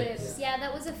Grim Eclipse. Eclipse. Yeah,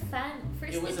 that was a fan.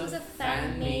 First, It was a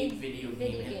fan-made video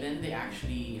game, and then they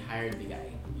actually hired the guy.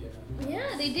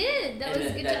 Yeah, they did. That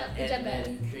was good job. Good job, and guys.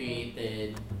 then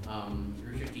created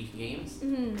Rooster Teeth Games.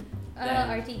 Mm-hmm.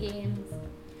 Then- RT Games,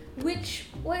 which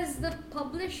was the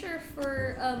publisher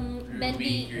for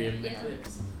Bendy. Ruby Grim Yeah,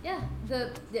 Eclipse. yeah.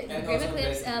 The And Grim also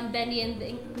Eclipse, Bendy. Bendy and the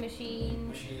Ink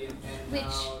Machine, And which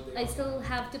now they I still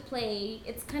have to play.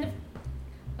 It's kind of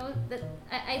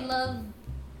I love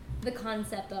the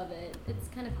concept of it. It's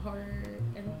kind of horror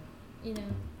and you know.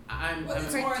 I'm Well,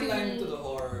 it's I'm, more in line cartoony. to the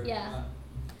horror. Yeah.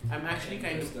 I'm actually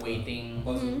kind There's of the waiting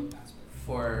puzzle Mhm. aspect.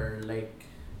 for like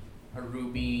a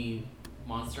Ruby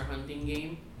monster hunting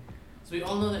game. So we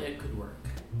all know that it could work.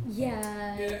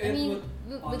 Yeah, Yeah, I it mean, would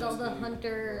with all the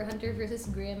honestly- Hunter versus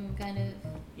Grimm kind of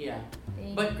Yeah,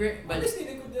 thing. but Honestly,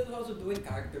 they could also do it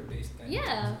character-based kind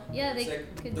Yeah, of. yeah, they It's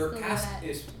like could their still do cast that.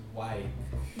 is wide.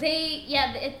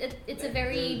 It's a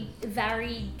very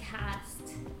varied cast,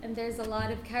 and there's a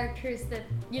lot of characters that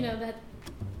that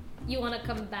you want to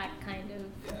come back, kind of.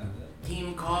 Yeah.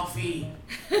 Team Coffee.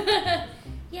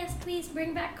 Yes, please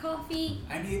bring back coffee.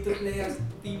 I need to play as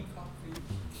Team Coffee.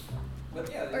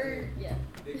 But yeah,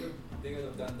 they could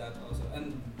have done that also.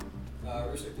 And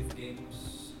Rooster Teeth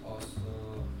Games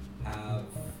also have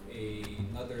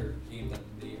another game that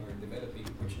they are developing,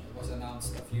 which was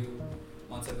announced a few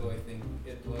months ago. I think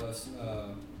it was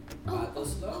Battle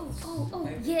Sloths. I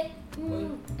think. Yeah.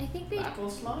 Well, I think they. Battle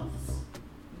Sloths.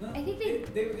 No, I think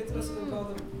it was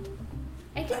about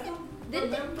I think did they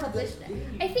remember publish that that?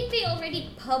 game. I think they already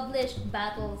published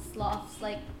Battle Sloths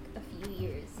like a few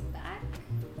years back.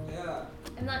 Yeah.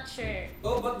 I'm not sure.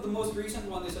 Oh, but the most recent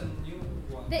one is a new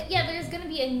one. There's gonna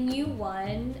be a new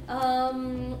one.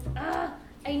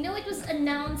 I know it was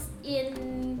announced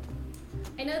in.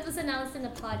 I know it was announced in a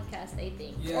podcast, I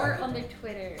think, Yeah, or it- on their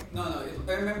Twitter. No,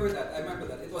 I remember that.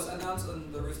 It was announced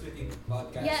on the Rooster Teeth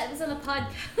podcast. Yeah, it was on a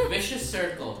podcast. Vicious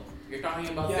Circle. You're talking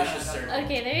about Yeah, Vicious that- Circle.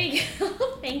 Okay, there you go.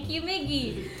 Thank you,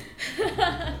 Miggy.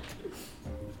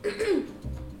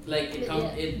 Like But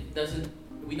yeah. it doesn't.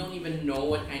 We don't even know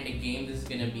what kind of game this is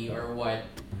gonna be or what.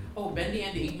 Oh, Bendy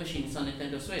and the Ink Machine is on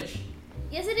Nintendo Switch.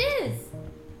 Yes, it is.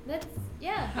 That's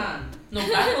yeah. Huh? No,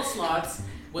 Battle Slots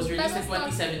was released in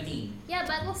Battle Slots- 2017. Yeah,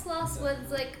 Battle Sloths was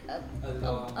like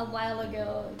a while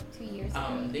ago, 2 years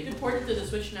ago. They could port it to the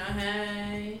Switch now.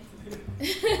 Hey.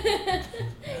 They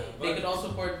But- could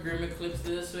also port Grim Eclipse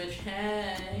to the Switch.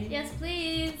 Hey. Yes,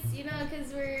 please.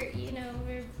 Because we're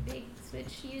big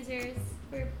Switch users.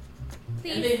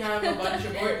 Please. And they have a bunch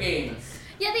of board games.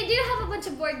 Yeah, they do have a bunch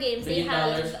of board games. They $1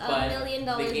 have million, but $1 million,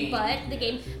 the game. but the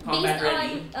game Combat based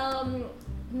Ready. on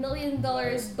 $1 million,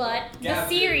 but the Gavin-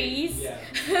 series. Yeah.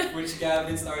 Which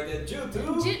Gavin started due to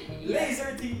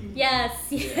Laser Team. Yes.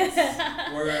 Yes.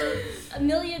 Where $1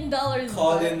 million.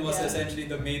 Colin was yeah. essentially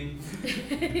the main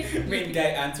guy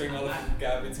answering all of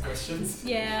Gavin's questions.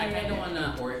 Yeah. I kind yeah. of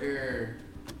wanna order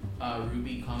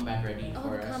Ruby Combat Ready Oh,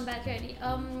 for the us. combat ready.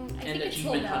 I And think it's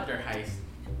sold Achievement out. Hunter Heist.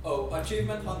 Oh,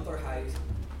 Achievement Hunter Heist.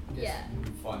 Is Yeah.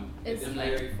 Fun. It's It's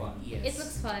like- very fun. Yes. It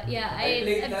looks fun. Yeah, I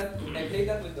played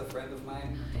that with a friend of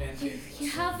mine, and You, it's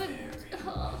you have very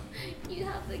you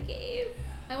have the game.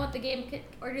 I want the game.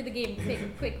 Order the game.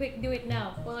 Quick, do it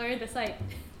now. We'll order the site.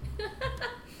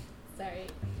 Sorry.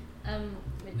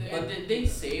 But yeah. But did they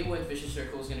say what Vicious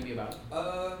Circle is gonna be about?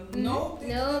 No.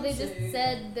 No, they didn't just say.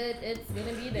 said that it's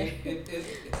gonna be there.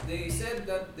 They said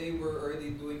that they were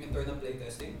already doing internal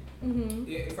playtesting. Mm-hmm.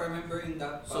 If I remember in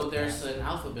that podcast. So there's an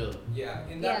alpha build. Yeah,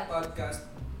 in that podcast,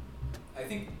 I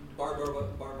think Barbara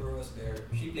was there.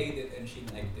 She played it and she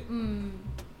liked it. Mm.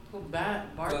 Well,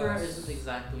 Barbara Plus- isn't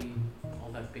exactly all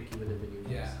that picky with the video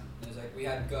games. Yeah, there's like we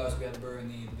had Gus, we had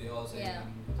Bernie. They all saying Yeah.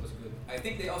 it was good. I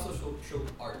think they also showed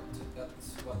art.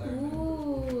 That's what I remember.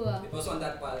 Ooh. It was on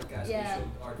that podcast. Yeah. They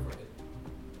showed art for it.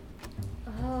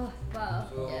 Oh wow.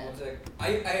 So Yeah. it's like I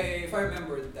if I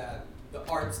remember that the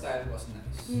art style was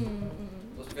nice.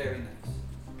 It was very nice.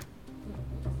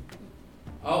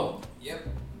 Oh, Yep.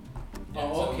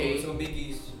 Oh, okay. So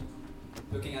Mickey's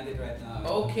looking at it right now.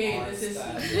 okay. Art This is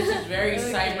style. very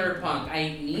Okay. cyberpunk. I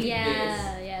need Yeah,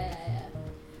 this. yeah.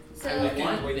 So I can't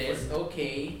want wait this. for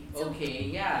Okay. So- Okay.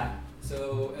 Yeah.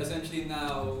 So essentially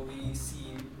now we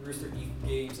see Rooster Teeth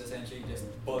games essentially just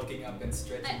bulking up and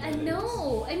stretching. I the legs.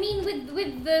 know. I mean,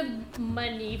 with the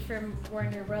money from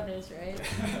Warner Brothers, right?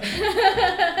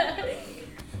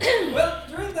 Well,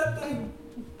 during that time,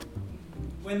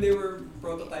 when they were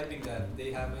prototyping that,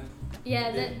 they haven't.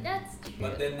 Yeah, They- that's true.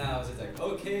 But then now it's like,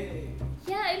 okay.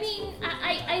 Yeah, I mean,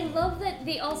 I love that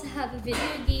they also have a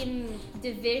video game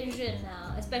division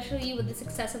now, especially with the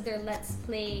success of their Let's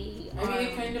Play. I mean,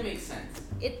 it kind of makes sense.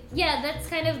 That's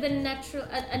kind of the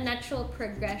a natural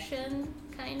progression,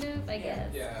 kind of, I guess.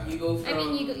 Yeah. You go from I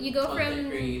mean, you go content from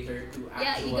creator to actual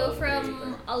yeah, you go from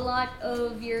creator. a lot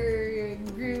of your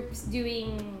groups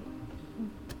doing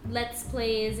Let's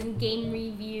Plays and game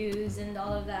reviews and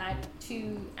all of that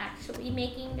to actually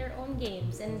making their own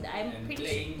games, and I'm And pretty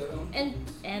playing the own.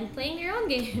 and playing their own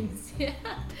games. Yeah,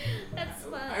 that's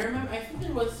fun. I remember. I think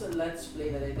there was a Let's Play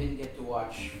that I didn't get to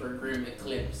watch for Grim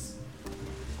Eclipse.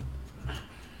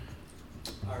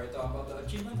 Are we talking about the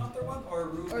Achievement Hunter one or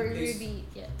Ruby? Or Plays- Ruby,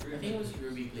 yeah, I think it was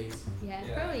Ruby Plays. yeah,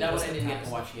 Yeah. probably. That was one I didn't get to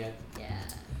fantastic. watch yet. Yeah.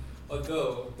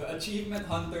 Although the Achievement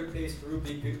Hunter plays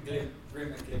Ruby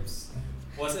Grim Eclipse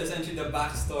was essentially the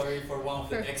backstory for one of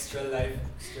the For- extra life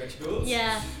stretch goals.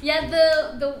 Yeah,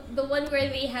 the one where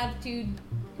they have to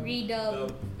read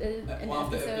an one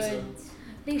of the episode. episodes.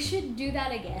 They should do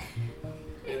that again.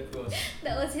 It was.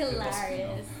 That was It was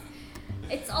hilarious.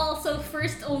 It's also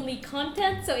first only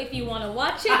content, so if you want to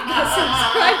watch it, go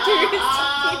subscribe to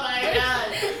Oh my god!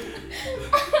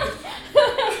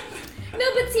 No,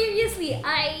 but seriously,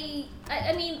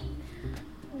 I mean,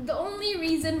 the only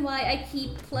reason why I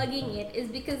keep plugging it is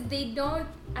because they don't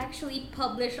actually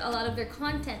publish a lot of their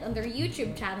content on their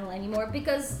YouTube channel anymore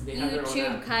because They have their own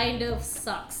YouTube app. kind of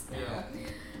sucks Yeah.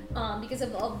 now. Because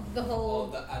of all the whole All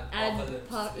the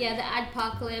apocalypse. the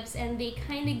adpocalypse, and they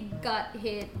kind of got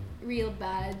hit real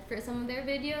bad for some of their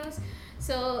videos.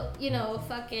 So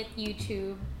fuck it,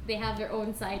 YouTube. They have their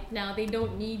own site now. They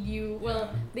don't need you.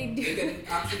 Well, they do. They can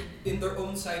actually in their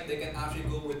own site. They can actually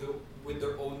go with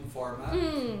their own format.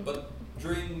 Mm. But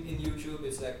during in YouTube,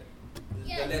 it's like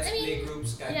Yeah, the Let's I mean, Play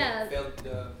groups kind yeah. of felt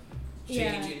the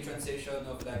change in transition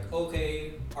of like,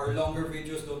 okay, our longer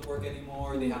videos don't work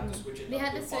anymore. They have to switch it They up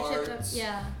had to to switch it up. parts.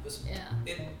 Yeah, Just- yeah.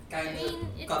 It kind I mean,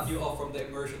 of cut it's- you off from the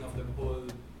immersion of the whole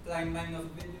timeline of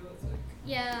the video. It's like,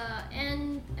 Yeah,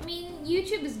 and I mean,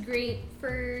 YouTube is great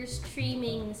for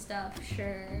streaming stuff,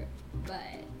 sure,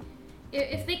 but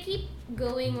if they keep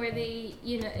going where they,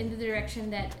 in the direction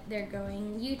that they're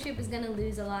going, YouTube is gonna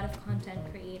lose a lot of content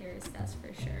creators, that's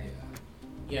for sure.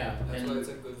 Yeah, that's why and it's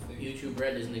a good thing. YouTube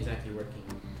Red isn't exactly working.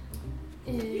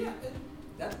 Yeah,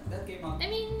 that came out I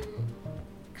mean,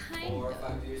 kind 4 or of.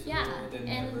 5 years Yeah, ago. Then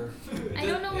and never. I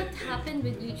don't know what happened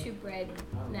with YouTube Red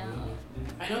now.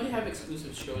 I know they have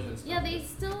exclusive shows and stuff.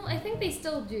 Yeah, I think they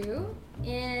still do.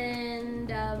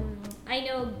 And I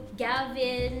know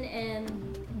Gavin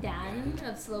and Dan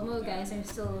of Slow Mo Guys are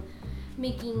still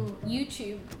making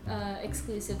YouTube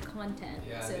exclusive content.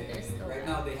 Yeah, so they're still right there.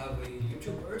 now they have a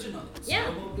YouTube original. Yeah.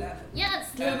 Slow Mo Planet. Yeah,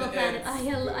 it's Slow Mo And Planet. it's-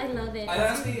 I love it. I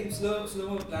honestly, Slow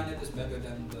Mo Planet is better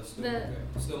than the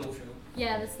Slow Mo show.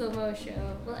 Yeah, the Slow Mo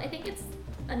show. Well, I think it's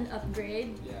an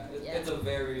upgrade. Yeah, Yeah. it's a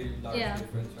very large Yeah.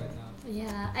 difference right now.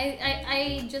 Yeah,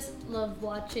 I just love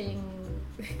watching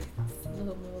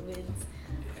slow mo vids.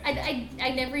 I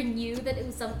never knew that it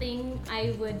was something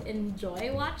I would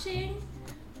enjoy watching,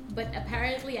 but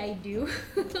apparently I do.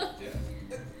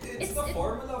 Yeah. It's the It-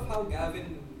 formula of how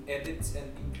Gavin edits and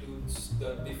includes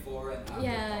the before and after.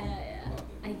 Yeah,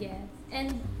 I guess.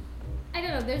 And I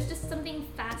don't know, there's just something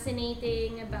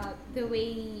fascinating about the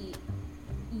way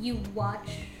you watch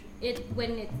it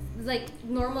when it's like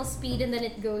normal speed and then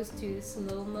it goes to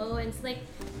slow mo, and it's like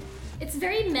it's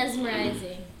very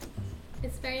mesmerizing.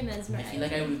 It's very I mesmerizing. feel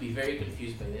like I would be very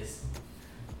confused by this.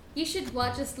 You should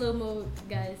watch a slow mo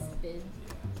guys vid.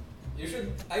 You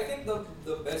should. I think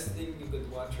the best thing you could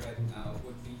watch right now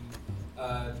would be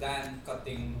Dan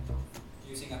cutting,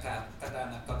 using a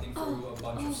katana cutting through a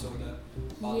bunch of soda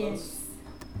bottles. Yes.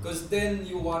 Because then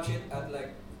you watch it at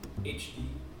like HD.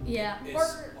 Yeah. It's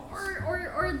Or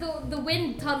or the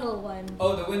wind tunnel one.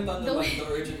 Oh, the wind tunnel, The one, wind-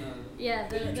 the original. Yeah,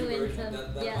 the YouTube wind version.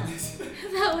 tunnel. That Yeah, one is.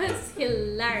 that was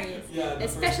hilarious. Yeah, the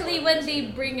Especially first when one they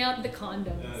is- bring out the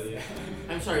condoms. Yeah.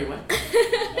 I'm sorry, what?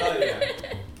 Oh yeah.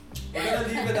 We're gonna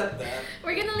leave it at that.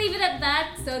 We're gonna leave it at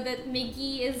that so that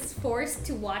Mickey is forced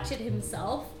to watch it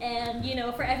himself. And,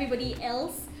 for everybody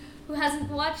else who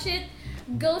hasn't watched it,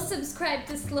 go subscribe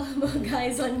to Slow Mo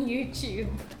Guys on YouTube.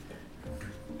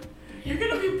 You're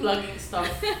gonna be plugging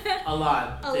stuff a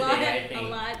lot A today, lot, I think. a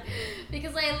lot.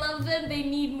 Because I love them, they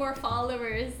need more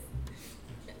followers.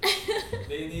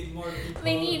 They need more people.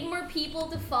 They need more people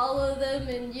to follow them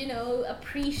and,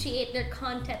 appreciate their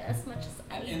content as much as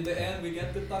I And in the end, we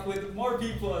get to talk with more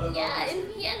people. About Yeah, this. in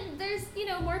the end, there's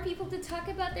more people to talk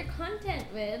about their content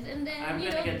with, and then I'm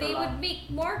gonna get they a lot. would make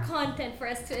more content for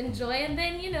us to enjoy, and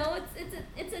then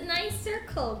it's a nice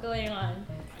circle going on.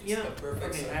 You know, It's the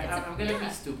perfect okay, size. I'm gonna Yeah. be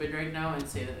stupid right now and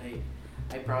say that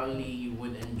I probably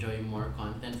would enjoy more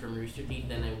content from Rooster Teeth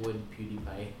than I would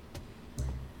PewDiePie.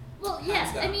 Well, Hands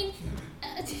yeah, I down. mean,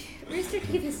 Rooster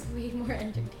Teeth is way more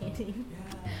entertaining.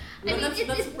 Yeah. I Well, mean, that's they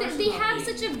personal have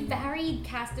opinion. such a varied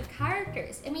cast of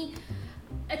characters. I mean,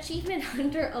 Achievement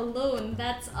Hunter alone,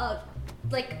 that's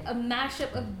like a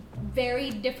mashup of very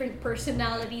different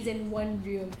personalities in one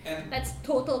room. And That's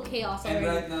total chaos and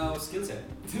already. right now, skill set.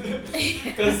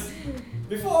 Because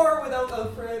before, without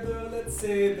Alfredo, let's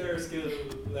say their skill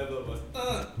level was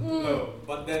low.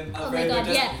 But then Oh my Alfredo god,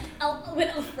 just yeah. When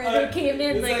Alfredo came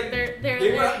in, it's like they're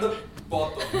they were at the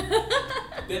bottom.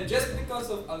 Then just because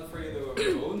of Alfredo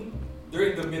alone,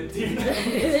 they're in the mid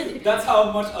tier. That's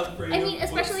how much Alfredo. I mean,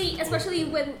 puts especially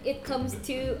when it comes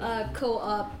to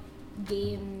co-op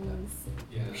games,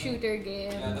 yeah. shooter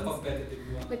games, Yeah, the competitive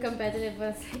one. the competitive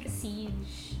ones like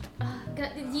Siege.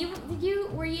 God,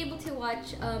 were you able to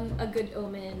watch A Good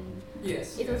Omen?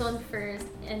 Yes. It was yes. on first,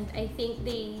 and I think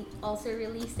they also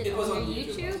released it, It was on on their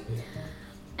YouTube. also, yeah.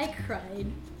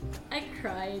 I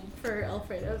cried for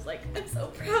Alfredo. I was like, I'm so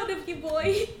proud of you,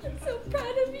 boy. I'm so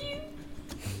proud of you.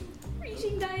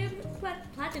 Reaching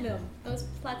platinum. That was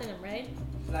platinum, right?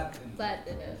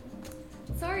 Platinum.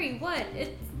 Sorry, what?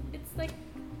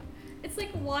 It's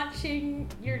like watching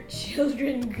your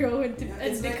children grow into Yeah,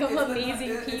 and it's like- become it's like- amazing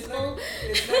it's people.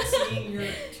 It's like seeing your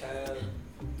child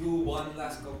do one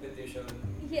last competition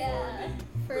Yeah,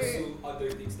 before they pursue other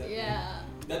things that yeah.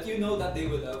 that you know that they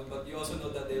will love, but you also know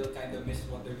that they'll kind of miss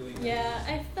what they're doing. Yeah,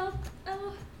 I felt,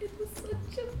 it was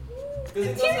such a... Because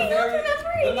it was tearing a up very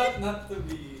remembering well, it. not to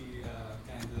be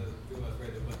kind of too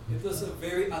afraid, but it was a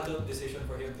very adult decision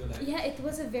for him to like. Yeah, it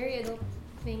was a very adult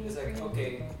thing It's for like him.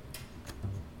 okay,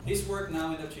 his work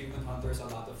now in Achievement Hunter is a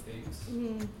lot of things,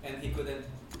 Mhm. and he couldn't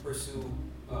pursue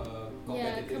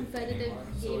competitive, competitive anymore.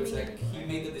 So it's gaming like he anymore.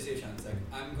 made the decision. It's like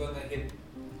I'm gonna hit.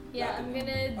 Yeah, I'm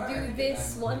platinum. gonna Or I do think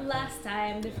this I'm- one last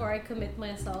time before Yeah. I commit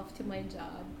myself to my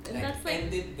job. And Like, that's like,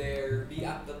 end it there, be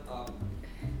at the top,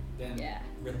 then yeah.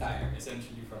 retire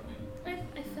essentially from it.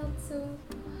 I felt so,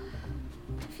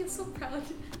 I feel so proud.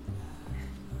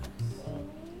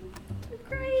 I'm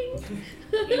crying.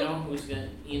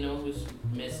 You know who's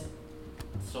missed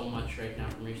so much right now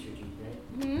from Rooster Teeth,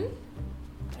 right? Hmm?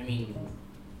 I mean,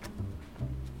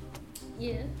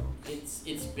 Yeah.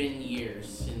 it's been years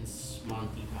since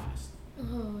Monty passed.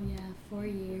 Oh yeah, 4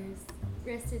 years.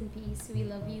 Rest in peace. We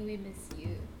love you. We miss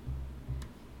you.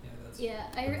 Yeah, that's Yeah,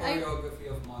 the choreography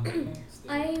of Monty.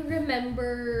 still. I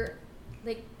remember,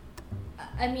 like,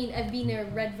 I mean, I've been a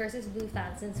Red versus Blue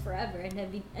fan since forever, and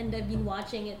I've been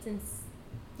watching it since,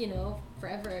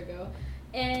 forever ago.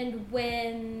 And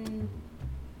when,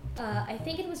 I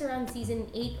think it was around season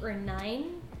 8 or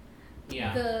 9,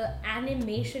 Yeah. the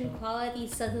animation quality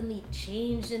suddenly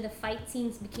changed, and the fight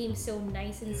scenes became so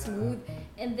nice and Yeah. smooth.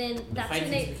 And then the that's fight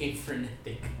when scenes became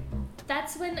frenetic.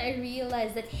 that's when I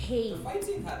realized that hey, The fight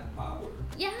scene had power.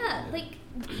 yeah, like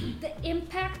the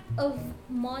impact of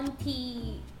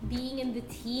Monty being in the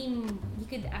team, you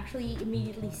could actually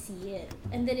immediately see it.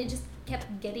 And then it just kept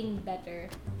getting better.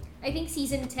 I think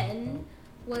season 10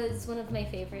 was one of my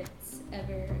favorites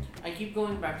ever. I keep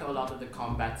going back to a lot of the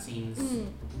combat scenes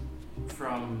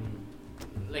from,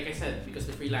 like I said, because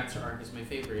the freelancer arc is my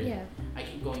favorite. Yeah. I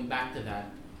keep going back to that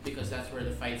because that's where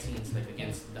the fight scenes, like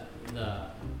against the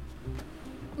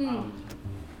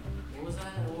what was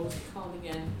that? What was it called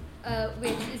again?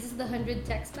 Wait, is this the 100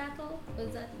 text battle?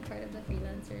 Was that part of the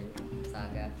freelancer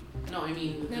saga? No, I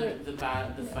mean No, wait.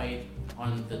 the fight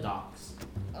on the docks.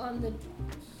 On the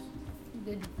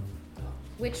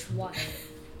which one?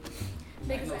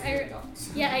 Because I know three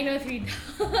dogs. yeah, I know 3.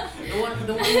 The one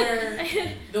where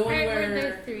the one There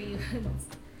where are 3 ones.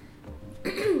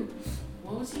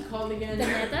 what was he called again? The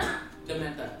meta? The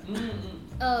meta.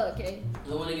 Oh, okay.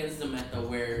 The one against the meta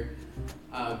where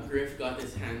Griff got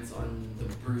his hands on the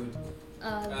brute.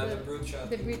 The brute shot.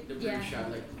 The brute. The brute Yeah.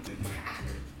 shot, like.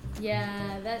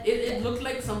 Yeah. That. It looked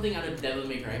like something out of Devil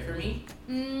May Cry for me.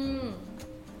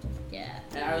 Yeah.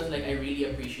 And I was like, I really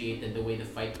appreciated the way the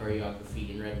fight choreography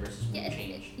in Red vs. Blue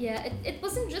changed. It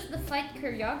wasn't just the fight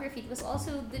choreography. It was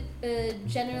also the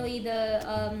generally the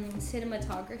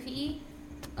cinematography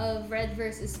of Red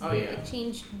vs. Blue. Oh, yeah. It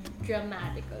changed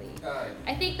dramatically. Yeah.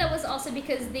 I think that was also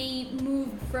because they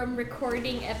moved from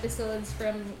recording episodes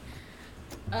from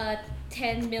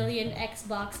 10 million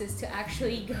Xboxes to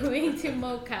actually going to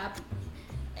mocap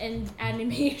and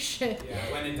animation.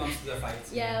 Yeah, when it comes to the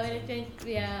fights.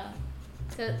 Yeah.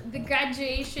 So the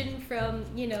graduation from,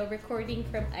 recording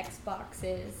from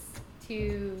Xboxes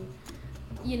to,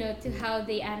 to how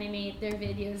they animate their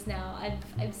videos now.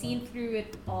 I've seen through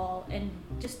it all, and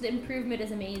just the improvement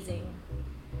is amazing.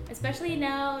 Especially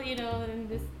now, in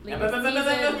this latest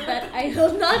season that I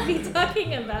will not be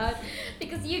talking about,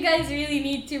 because you guys really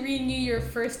need to renew your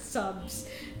first subs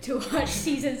to watch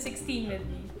season 16 with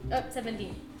me.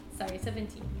 17. Sorry,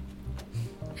 17.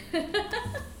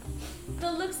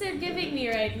 The looks they're giving me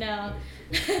right now.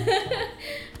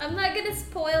 I'm not gonna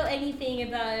spoil anything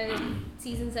about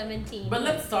season 17. But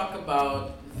let's talk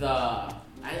about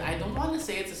I don't want to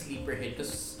say it's a sleeper hit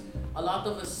because a lot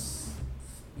of us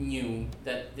knew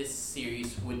that this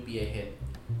series would be a hit.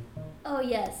 Oh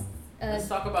yes. Let's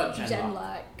talk about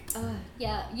Genlock.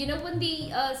 Yeah, when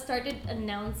they started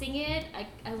announcing it,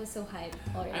 I was so hyped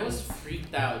already. I was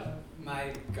freaked out.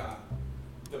 My God.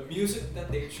 The music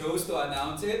that they chose to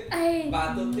announce it.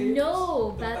 Battle tapes.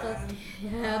 No, The battle. band.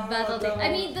 Yeah, battle tape. I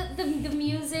mean the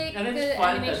music, And the it's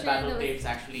fun animation. that Battle Tapes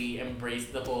actually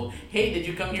embraced the whole, hey, did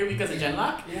you come here because of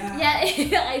Genlock? Yeah.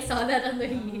 Yeah, I saw that on the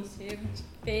YouTube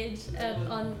page That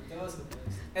on. was the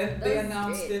best. And That they was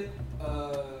announced great. it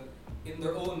in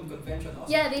their own convention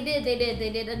also. Yeah, they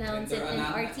did announce it in In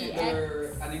RTX.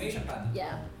 their animation panel.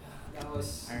 Yeah. That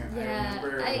was. I Yeah,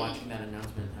 remember I- watching that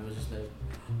announcement. I was just like,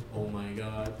 oh my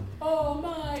god. Oh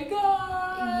my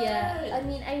god! Yeah, I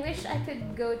mean, I wish I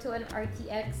could go to an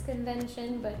RTX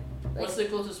convention, but What's the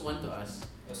closest one to us?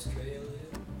 Australia,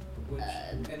 which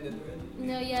ended already.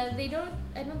 no, yeah, they don't.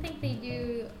 I don't think they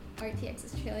do RTX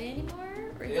Australia anymore.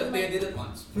 Or They might- did it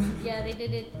once. Yeah, they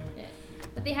did it. Yeah.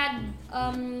 But they had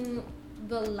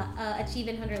the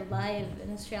Achievement Hunter Live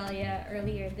in Australia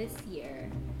earlier this year.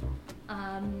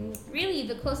 Really,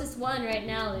 the closest one right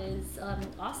now is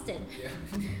Austin. Yeah.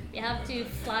 You have to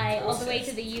fly all the way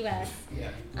to the US Yeah.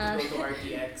 Go to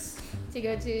RTX. to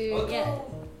go to Although,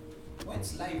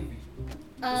 when's Live Week?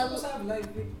 We're supposed to have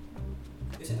Live Week.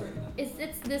 Is it already now?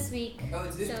 It's this week. Oh,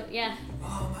 it's this So week? yeah.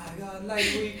 Oh my God,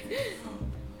 Live Week.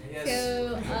 Yes.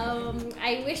 So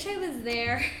I wish I was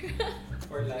there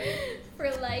For Live. for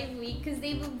Live Week because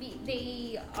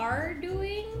they are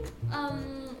doing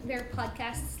their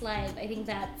podcasts live. I think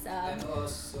that's And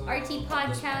also RT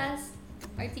Podcast,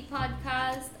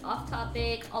 Off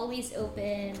Topic, Always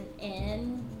Open,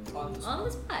 and On the On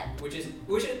the Spot. Which is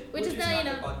not, not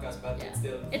a podcast, but yeah. it's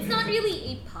still. It's not really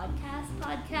a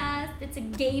podcast. It's a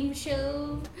game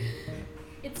show.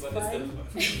 It's But fun. it's still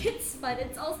fun. It's fun.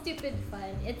 It's all stupid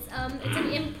fun. It's an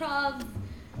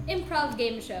improv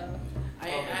game show.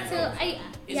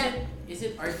 Is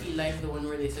it RT Life the one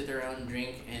where they sit around,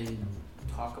 drink, and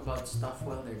talk about stuff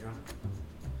while they're drunk?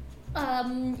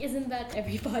 Isn't that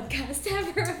every podcast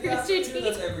ever? Yeah, I'm pretty Rooster sure Teeth?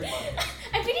 that's every podcast.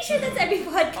 I'm pretty sure that's every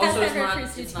podcast Also, ever.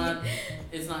 Rooster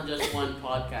it's not just one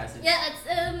podcast. It's, Yeah, it's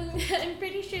I'm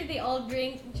pretty sure they all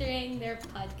drink during their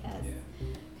podcast. Yeah.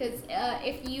 Because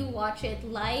if you watch it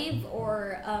live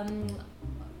or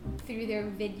through their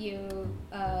video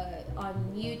on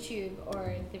YouTube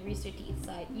or the Rooster Teeth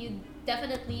site, you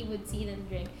definitely would see them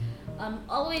drink.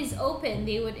 Always Open,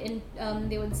 they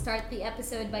would start the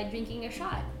episode by drinking a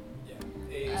shot.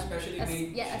 Yeah. A specially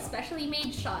made. A shot. specially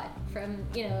made shot from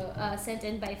sent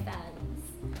in by fans.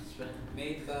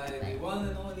 Made by the one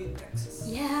and only Texas.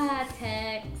 Yeah,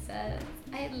 Texas.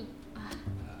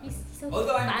 He's so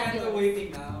Although I'm kind fabulous. of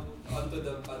waiting now onto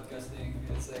the podcasting.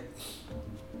 It's like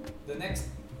the next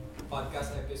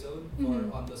podcast episode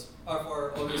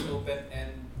for Always Open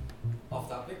and Off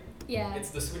Topic. Yeah. It's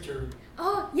the switcheroo.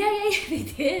 Oh, yeah, they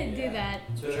did do Yeah. that.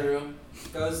 Switcheroo.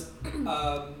 Because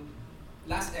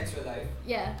last Extra Life,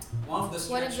 Yeah. one of the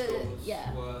stretch goals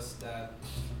yeah. was that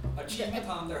Achievement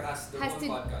Hunter has their has own to-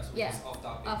 podcast, which yeah, is Off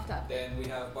Topic. Off Topic. Then we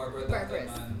have Barbara Barbara's.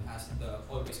 Duckman as the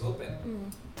Always Open.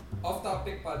 Mm. Off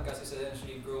Topic podcast is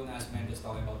essentially grown ass men just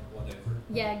talking about whatever.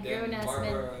 Yeah, Then grown ass men.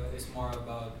 Barbara is more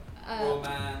about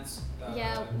romance.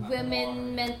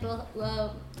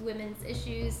 Women's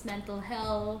issues, mental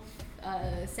health,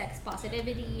 sex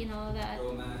positivity, and all that.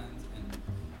 Romance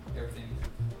and everything.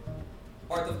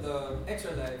 Part of the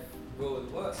Extra Life goal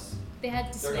was They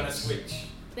had to they're gonna switch. switch.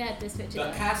 They had to switch it The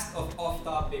up. cast of Off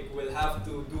Topic will have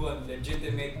to do a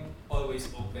legitimate, always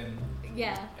open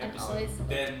Yeah, and episode. always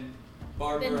Then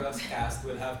Barbara's cast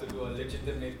will have to do a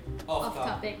legitimate off off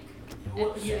topic.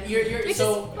 Well, episode. you're Which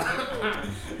so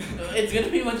it's gonna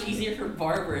be much easier for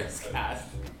Barbara's cast.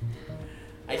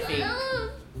 I think.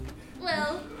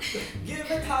 Well,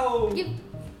 Given how give,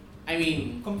 I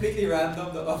mean, completely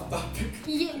random the Off Topic.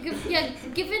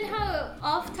 given how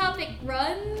off topic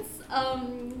runs,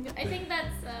 I think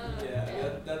that's.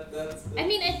 That's. I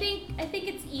mean, I think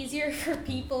it's easier for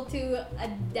people to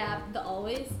adapt the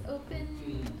always open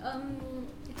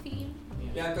theme.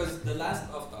 Yeah, because the last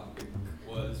Off Topic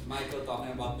was Michael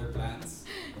talking about their plans.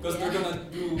 Because they're gonna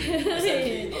do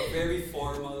essentially a very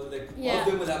formal, like all of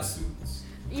them will have suits.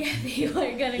 Yeah, they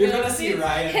are gonna. You're gonna see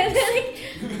Ryan. And then,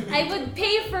 like, I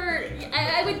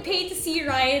would pay to see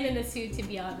Ryan in a suit. To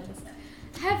be honest,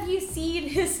 have you seen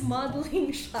his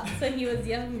modeling shots when he was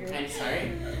younger? I'm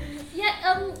sorry.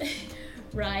 Yeah,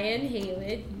 Ryan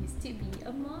Haywood used to be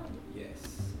a model.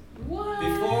 Yes. What?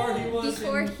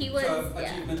 Before he was yeah.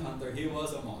 Achievement Hunter, he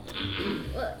was a model.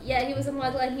 Well, yeah, he was a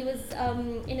model, and he was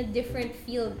in a different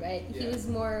field, right? He Yeah. was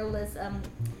more or less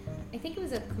I think it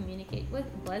was a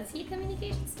was he a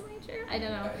communications major? I don't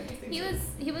know. I think He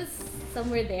so. was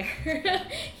somewhere there.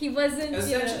 He wasn't.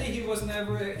 Essentially,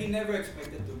 he never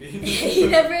expected to be. He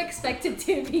never expected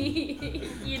to be,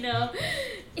 he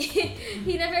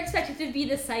never expected to be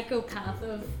the psychopath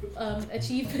of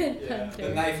Achievement Yeah, Hunter.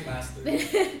 the knife master.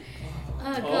 Oh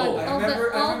god, Oh, I all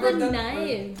remember the that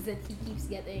knives that he keeps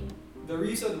getting. The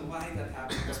reason why that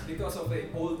happened was because of an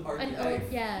old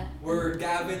archetype Yeah. where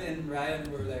Gavin and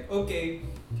Ryan were like, okay,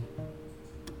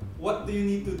 what do you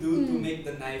need to do to make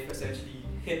the knife essentially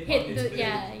hit on its blade?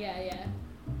 Yeah.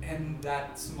 And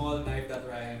that small knife that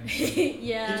Ryan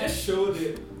Yeah. he just showed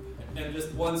it and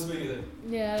just one swing of it.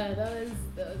 Yeah, that was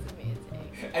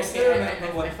amazing. I still Okay,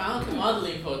 remember what I found the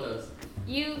modeling photos.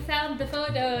 You found the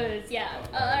photos, yeah.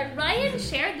 Ryan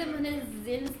shared them on his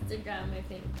Instagram, I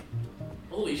think.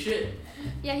 Holy shit.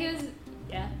 Yeah, he was.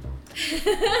 Yeah.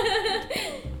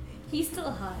 He's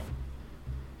still hot.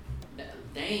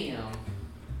 Damn.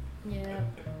 Yeah.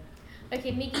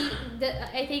 Okay, Miggy.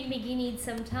 I think Miggy needs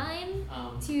some time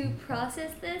to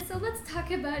process this. So let's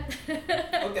talk about.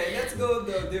 Okay, let's go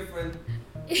the different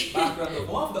background of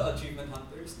one of the Achievement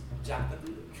Hunters, Jack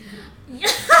Padula.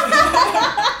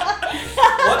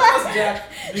 What was Jack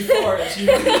before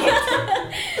Achievement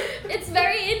Hunter? It's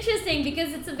very interesting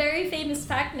because it's a very famous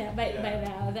fact now by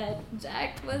now that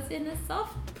Jack was in a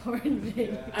soft porn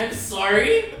video. Yeah. I'm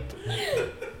sorry?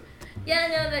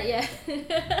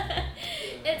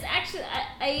 It's actually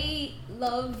I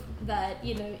love that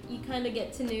you kind of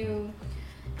get to know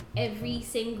every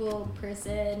single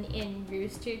person in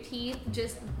Rooster Teeth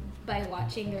just by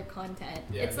watching their content.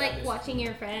 Yeah, It's that like is- watching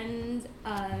your friends,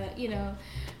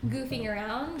 goofing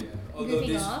around, Yeah. Although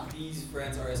goofing off. these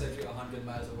friends are essentially 100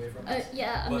 miles away from us.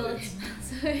 Yeah, a But million it's-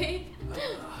 miles away.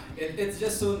 It's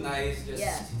just so nice just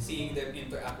Yeah. seeing them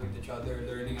interact with each other,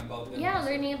 learning about them. Yeah,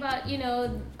 learning about,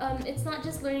 it's not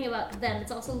just learning about them,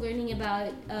 it's also learning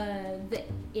about the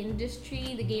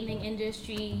industry, the gaming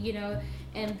industry,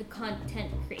 and the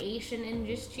content creation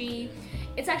industry.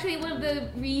 It's actually one of the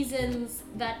reasons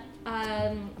that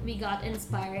we got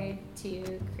inspired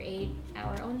to create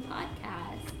our own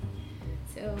podcast.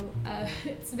 So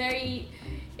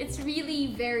it's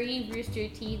really very Rooster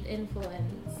Teeth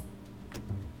influence.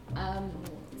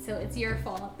 So it's your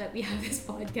fault that we have this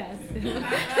podcast.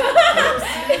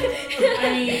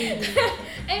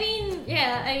 I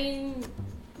mean,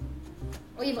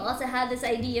 we've also had this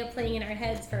idea playing in our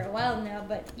heads for a while now,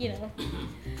 but It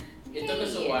took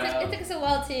us a while. It took us a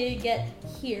while to get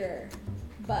here,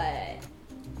 but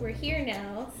we're here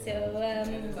now. So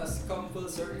And it has come full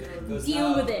circle because deal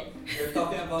now with it. we're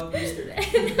talking about Rooster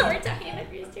Teeth. Now we're talking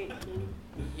about Rooster Teeth.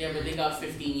 Yeah, but they got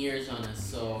 15 years on us,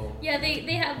 so. Yeah,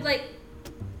 they have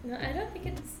no, I don't think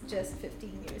it's just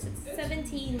 15 years. It's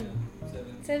 17 years.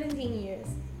 17 years.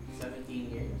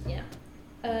 Yeah.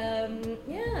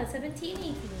 17,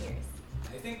 18 years.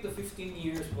 I think the 15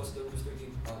 years was the Rooster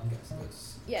Teeth podcast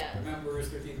because Yeah. remember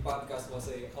Rooster Teeth podcast was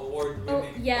a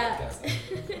award-winning Oh, yeah. podcast.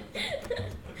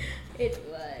 It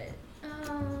was.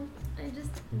 I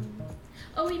just.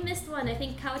 Oh, we missed one. I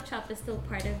think Cow Chop is still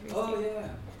part of Rooster. Oh yeah.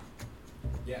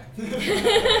 Yeah.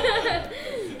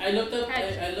 I looked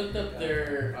up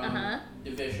their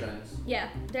divisions. Yeah,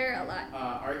 there are a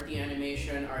lot. RT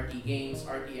Animation, RT Games,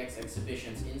 RTX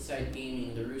Exhibitions, Inside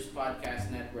Gaming, the Roost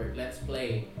Podcast Network, Let's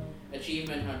Play,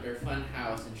 Achievement Hunter,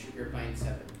 Funhouse, and Sugar Pine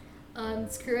 7.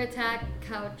 Screw Attack,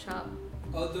 Cow Chop.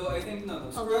 Although I think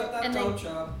Screw Attack, and Cow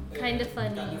Chop, kinda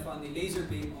funny. Laser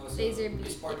Beam also Laserbeam.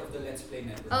 is part of the Let's Play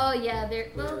network. Oh yeah,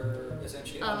 they're They're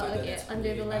essentially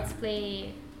under the Let's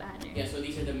Play banner. Yeah, so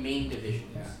these are the main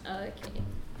divisions. Yeah. Okay.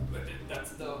 But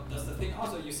that's the thing.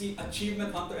 Also, you see,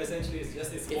 Achievement Hunter essentially is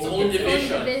just its Its own own Its own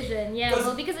division. division, yeah.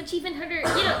 Well, because Achievement Hunter,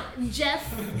 Jeff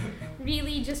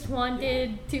really just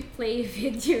wanted to play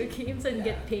video games and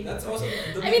get paid. That's also.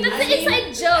 I mean, that's the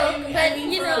inside joke, but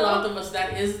for a lot of us,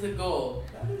 that is the goal.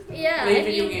 Yeah, Play I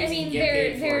video mean, games and get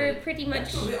paid for they're it. pretty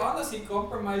much. To be honest, he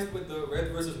compromised with the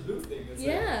red versus blue thing. It's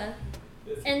Yeah,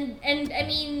 it's- and I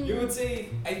mean. You would say,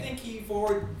 I think he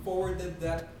forwarded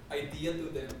that idea to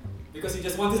them because he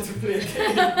just wanted to play a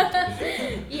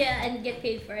game. Yeah, and get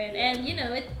paid for it, and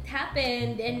it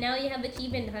happened, and now you have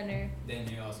Achievement Hunter. Then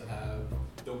you also have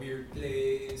the weird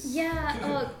plays. Yeah.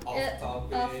 Off topic,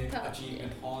 Off-topic,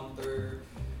 Achievement Hunter.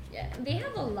 Yeah, they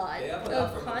have a lot They have a lot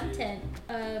of from content.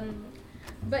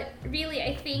 But really,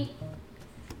 I think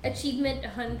Achievement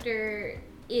Hunter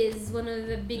is one of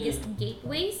the biggest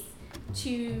gateways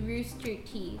to Rooster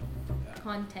Teeth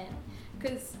content.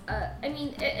 Because, I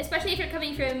mean, especially if you're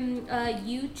coming from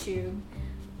YouTube,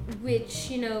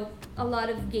 which, a lot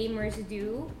of gamers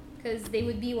do, because they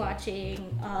would be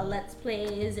watching Let's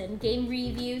Plays and game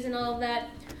reviews and all of that.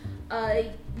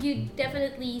 You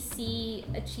definitely see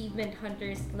Achievement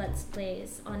Hunters Let's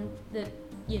Plays on the,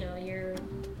 your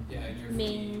In your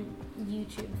main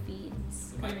YouTube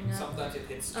feeds feed. coming up. Sometimes it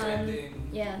hits trending.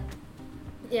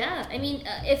 Yeah, I mean,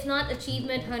 if not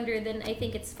Achievement Hunter, then I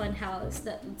think it's Funhouse.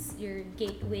 That's your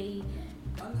gateway.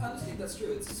 Honestly, that's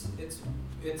true. It's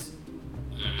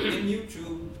in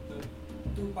YouTube, the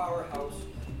two powerhouse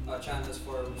channels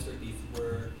for Rooster Teeth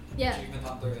were Yeah. Achievement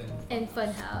Hunter And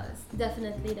Funhouse,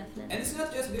 definitely. and it's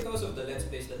not just because of the Let's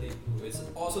Plays that they do. It's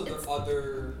also the It's-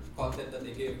 other content that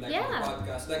they give, like Yeah. the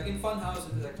podcast. Like in Funhouse,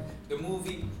 it's like the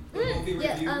movie Yeah, reviews.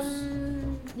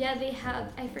 they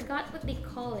have. I forgot what they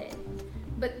call it,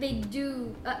 but they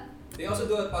do. They also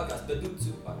do a podcast, the Dude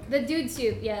Soup podcast. The Dude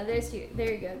Soup. Yeah, there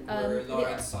you go. Where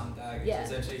Lawrence Sontag yeah. is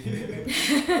essentially.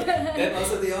 Then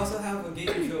also they also have a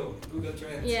game show, Google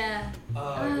Trends. Yeah.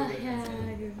 Google Yeah.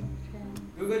 Trends. Good trend.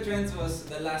 Google Trends was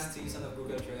the last season of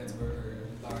Google Trends where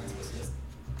Lawrence was just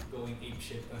going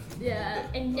apeshit on, Yeah,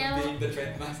 and on now- being the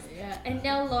trend master. Yeah, and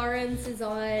now Lawrence is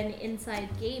on Inside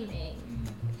Gaming. Mm.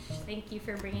 Thank you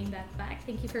for bringing that back.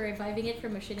 Thank you for reviving it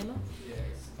from Machinima. Yes.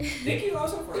 Thank you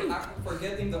also for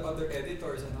getting the other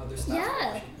editors and other staff.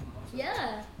 Yeah. from Machinima also.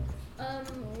 Yeah.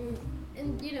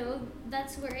 And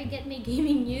that's where I get my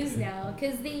gaming news now,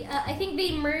 because I think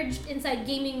they merged Inside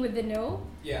Gaming with the No,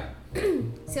 Yeah.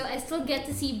 so I still get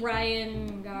to see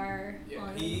Brian Gar Yeah.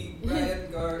 on.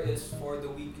 Brian Gar is for the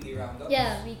weekly roundup.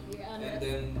 Yeah, weekly And roundup.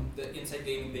 then the Inside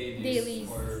Gaming dailies, Dailies,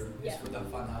 is yeah. for the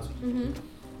Funhouse, Mhm.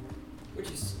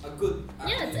 which is a good.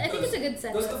 Yeah, I think it's a good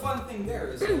Because the setup. fun thing there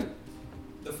is that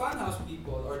the Funhouse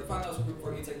people or the Funhouse group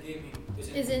for Inside Gaming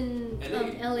Is in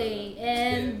LA. LA,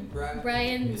 and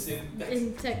Brian is in Texas.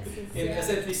 in Texas. In Yeah.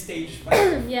 essentially stage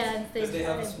 5. Yeah, Because they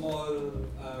have a Stage small room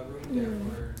there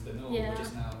Mm. for the No, Yeah. which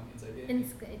is now Inside Gaming.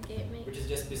 Inside Gaming. Which is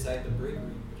just beside the break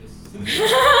room, which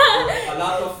is a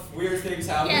lot of weird things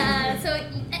happen. Yeah, so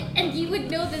and you would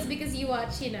know this because you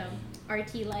watch,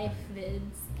 RT Life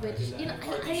vids, which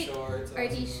RT Shorts.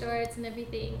 RT also. Shorts and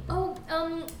everything. Oh,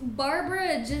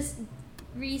 Barbara just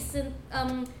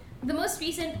the most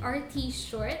recent RT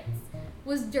Shorts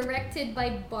was directed by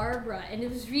Barbara, and it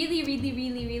was really, really,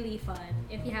 really, really fun.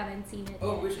 If you haven't seen it,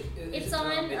 Oh, which is It's it the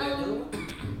on, millennial one?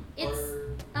 it's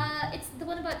Or- it's the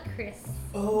one about Chris.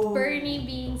 Oh. Bernie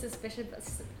being suspicious.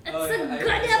 It's Oh, a yeah, I good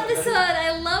saw that. episode.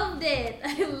 I loved it.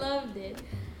 I loved it.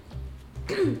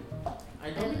 I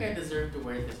don't think I deserve to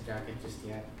wear this jacket just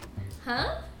yet.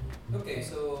 Huh? Okay,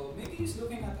 so maybe he's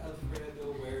looking at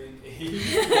Alfredo wearing a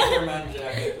Letterman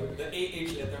jacket, with the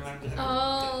AH Letterman jacket.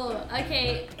 Oh,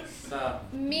 okay. So,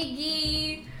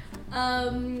 Miggy,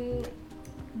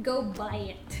 go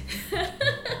buy it.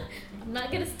 I'm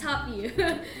not gonna stop you.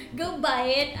 Go buy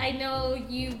it. I know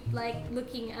you like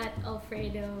looking at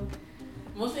Alfredo.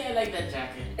 mostly I like that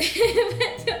jacket.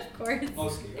 Of course.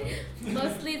 Mostly. Okay.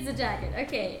 Mostly it's a jacket.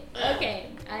 Okay.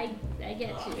 I get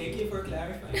you. Thank you for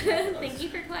clarifying. Thank you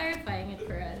for clarifying it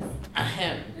for us.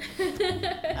 Ahem.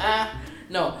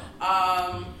 No.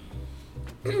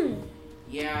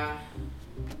 Yeah.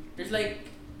 There's like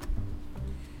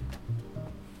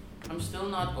I'm still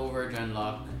not over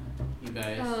Genlock, you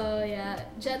guys. Oh yeah,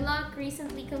 Genlock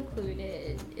recently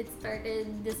concluded. It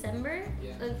started December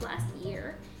of last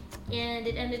year, and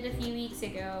it ended a few weeks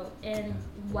ago. And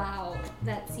wow,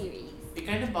 that series. It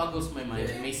kind of boggles my mind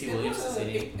that Macy Williams is in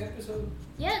it. Episode.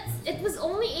 Yeah, it was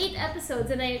only 8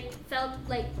 episodes, and I felt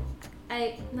like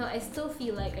I still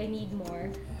feel like I need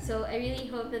more. So I really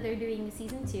hope that they're doing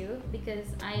season 2 because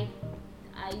I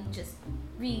just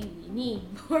really need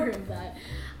more of that.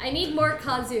 I need more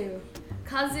Kazu.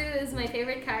 Kazu is my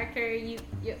favorite character. You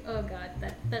oh god,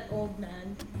 that old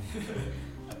man.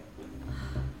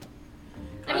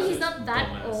 I mean, he's not that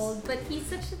Thomas. old, but he's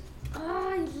such a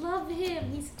I love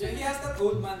him. Yeah, he has that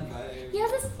old man vibe. He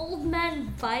has this old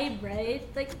man vibe, right?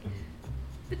 Like,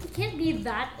 but he can't be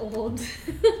that old.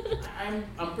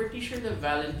 I'm pretty sure that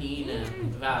Valentine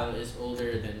and Val is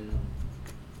older than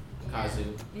Kazu.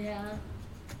 Yeah.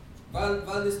 Val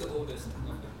is the oldest of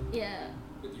them. Yeah.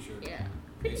 Pretty sure. Yeah.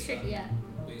 Pretty Based sure. on- Yeah.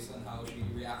 Based on how she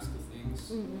reacts to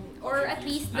things. Mm-hmm. Or at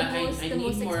least the I most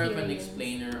need more of an experienced.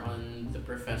 explainer on the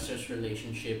professor's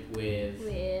relationship with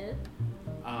With.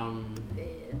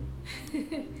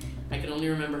 I can only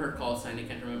remember her call sign. I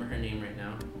can't remember her name right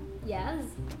now. Yaz.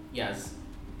 Yaz.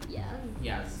 Yaz.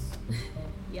 Yaz.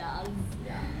 Yaz.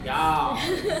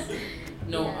 Yeah.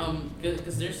 No, Yeah.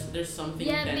 because there's something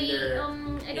Yeah, they tender I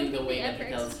don't in the think way they that ever he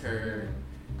tells her,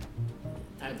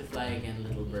 "Time to fly again,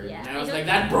 little bird." Yeah, and I I was don't like,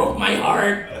 that broke my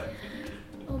heart.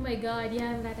 Oh my god,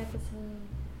 yeah, in that episode.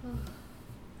 Oh,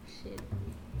 shit.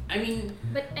 I mean,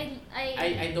 But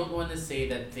I don't want to say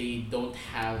that they don't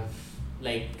have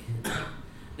like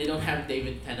they don't have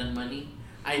David Tennant money.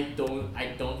 I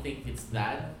don't think it's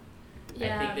that.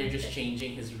 yeah. I think they're just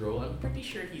changing his role. I'm pretty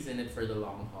sure he's in it for the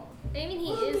long haul. I mean,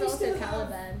 he Well, is they also still have-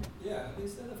 Caliban. Yeah,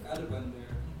 instead of Caliban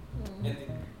there. Mm. And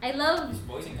I love he's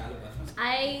voicing Caliban.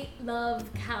 I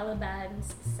love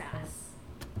Caliban's sass.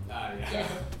 Ah, yeah. Yeah.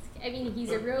 I mean, he's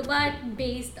a robot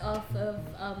based off of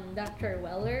Dr.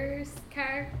 Weller's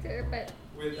character, but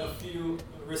With a few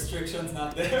restrictions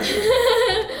not there.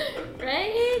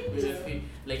 right?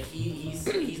 Like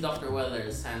he's Dr.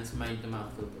 Weller, sans mind the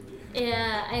mouth filter.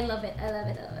 Yeah, I love it. I love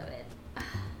it. I love it.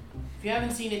 If you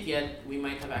haven't seen it yet, we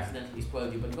might have accidentally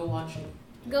spoiled you, but go watch it.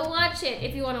 Go watch it.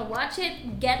 If you want to watch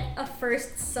it, get a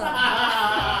first sub.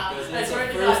 I swear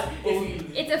to first God, only.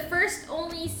 It's a first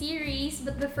only series,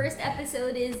 but the first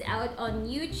episode is out on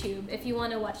YouTube. If you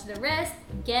want to watch the rest,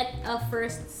 get a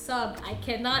first sub. I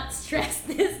cannot stress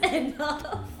this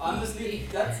enough. Honestly,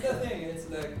 that's the thing. It's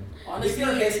like Honestly, if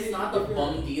you're it's not a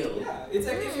bum deal. Yeah, it's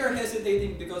like if you're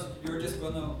hesitating because you're just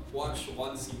gonna watch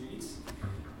one series,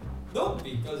 don't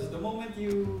be, because the moment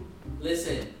you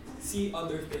Listen, see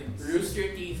other things.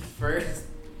 Rooster Teeth first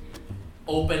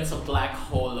opens a black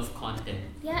hole of content.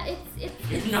 Yeah, it's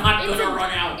You're not It's gonna a-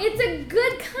 run out. It's a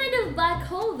good kind of black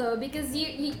hole though, because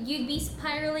you'd be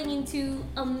spiraling into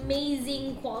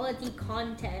amazing quality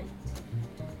content.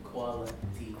 Quality.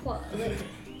 Like,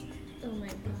 oh my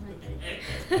god.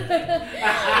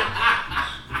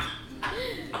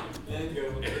 There you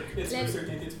go. It's Let- Rooster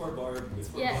Teeth. It's for Barb. It's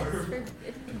for Yeah, Barb.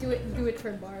 do it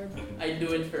for Barb. I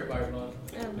do it for Barbon.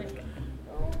 Oh my god.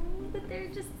 Oh, but they're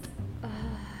just.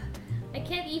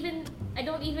 I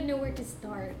don't even know where to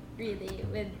start really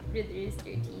with Rooster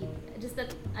Teeth. Just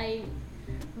that I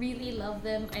really love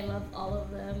them. I love all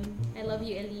of them. I love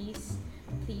you, Elise.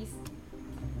 Please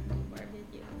do more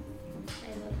video.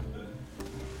 I love you.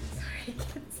 Sorry,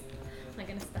 kids. I'm not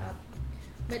gonna stop.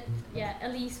 But yeah,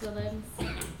 Elise Williams,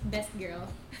 best girl.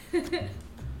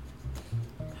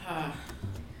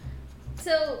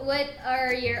 So, what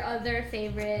are your other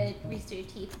favorite Rooster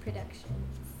Teeth productions?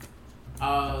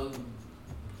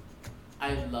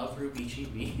 I love Ruby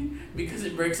Chibi because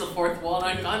it breaks the fourth wall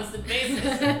on a constant basis.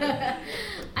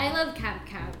 I love Camp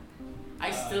Camp.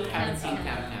 I still haven't seen Camp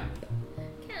Camp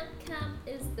Camp. Camp Camp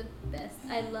is the best.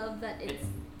 I love that It it's.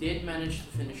 did manage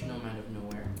to finish Nomad of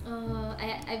Nowhere.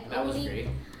 That was great.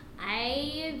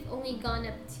 I've only gone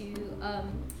up to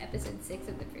episode 6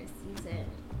 of the first season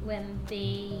when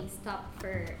they stopped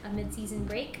for a mid-season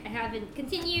break. I haven't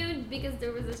continued because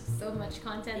there was just so much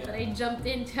content that I jumped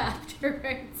into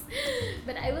afterwards.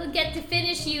 But I will get to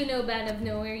finish you, No Band of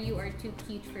Nowhere. You are too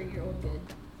cute for your own good.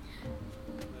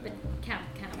 But Camp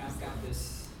Camp. Camp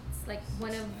is. It's like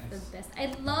one of the Nice. best. I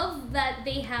love that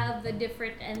they have a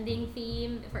different ending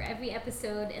theme for every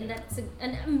episode, and that's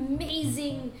an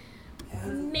amazing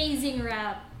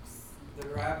raps. The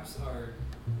raps are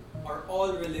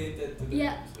all related to the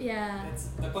Yeah, episode. yeah. It's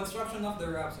the construction of the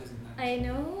raps is nice. I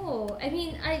know. I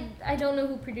mean, I don't know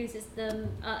who produces them.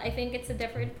 I think it's a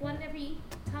different one every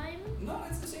time. No,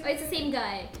 it's the same. Oh, it's the guy. same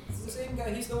guy. It's the same guy.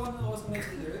 He's the one who also makes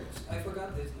the lyrics. I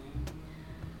forgot his name.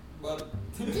 but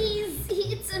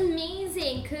It's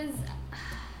amazing because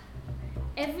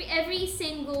every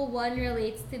single one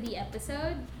relates to the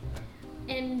episode,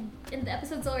 and the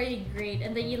episode's already great,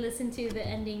 and then you listen to the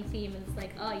ending theme and it's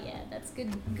like, oh yeah, that's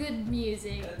good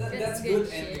music. that's good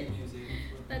ending music.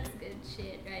 That's good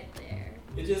shit right there.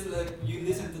 It's just like you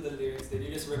listen to the lyrics, then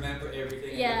you just remember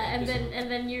everything. Yeah, and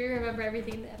then you remember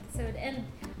everything in the episode. And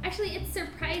actually, it's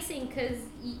surprising because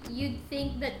you'd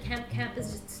think that Camp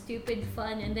is just stupid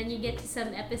fun, and then you get to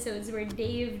some episodes where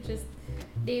David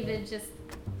just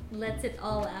lets it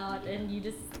all out, and you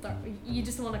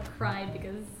just want to cry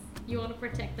because you want to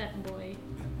protect that boy.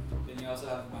 Then you also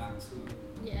have Max, who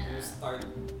Yeah. you start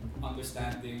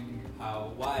understanding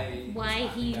why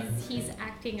he's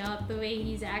acting out the way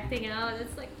he's acting out.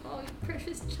 It's like, oh, you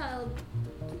precious child.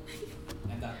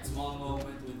 and that small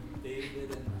moment with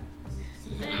David and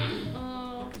Max.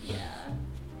 Oh yeah.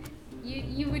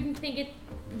 You wouldn't think it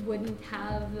wouldn't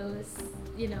have those,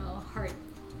 heart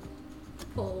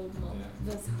pull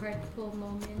those heart pull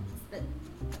moments that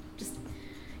just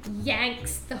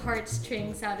yanks the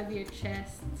heartstrings out of your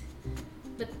chest.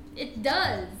 But it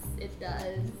does. It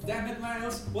does. Damn it,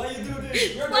 Miles! Why you do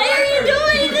this? You're the Why are you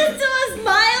writer! doing this to us,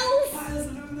 Miles? Miles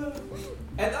Luna!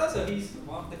 And also, he's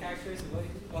one of the characters who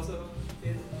also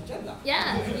in Jeddah.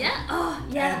 Yeah. Oh,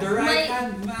 yeah. And the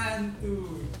right-hand man to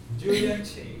Julian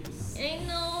Chase. I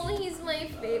know, he's my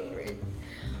favorite.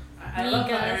 I love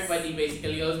how Migas. everybody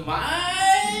basically goes,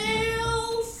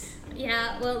 Miles!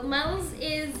 Yeah, well, Miles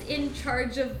is in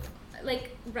charge of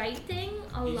writing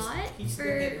a lot He's for the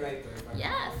head writer.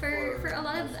 for a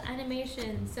lot of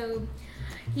animation. So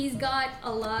he's got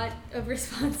a lot of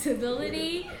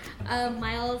responsibility,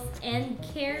 Miles and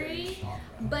Carrie.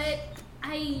 But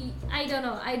I don't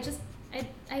know. I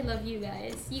love you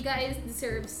guys. You guys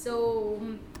deserve so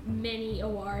many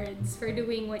awards for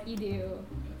doing what you do.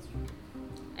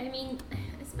 I mean,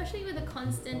 especially with the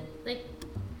constant with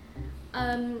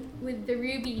the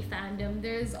RWBY fandom,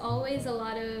 there's always a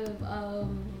lot of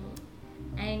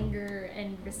anger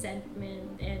and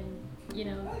resentment, and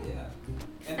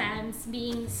fans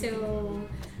being so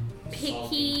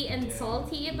picky and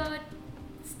salty about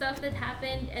stuff that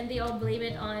happened, and they all blame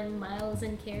it on Miles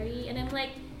and Carrie, and I'm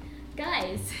like,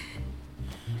 guys,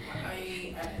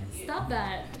 stop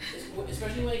that.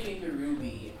 Especially when it came to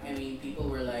RWBY, I mean, people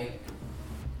were like,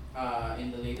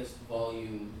 in the latest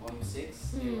volume 6,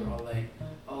 they were all like,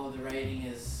 oh, the writing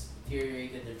is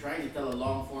deteriorated, they're trying to tell a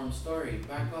long form story,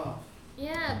 back off.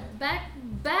 Yeah,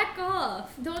 back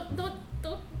off. Don't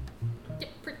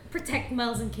protect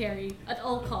Miles and Carrie at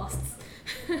all costs.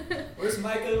 Where's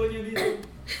Michael when you need him?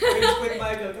 Where's Quick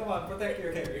Michael? Come on, protect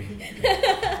your Carrie.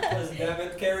 Because damn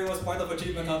it, Carrie was part of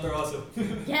Achievement Hunter also.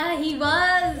 Yeah, he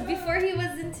was. Before he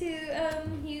was into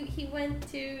he went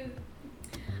to,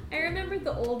 I remember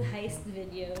the old heist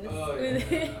videos. Oh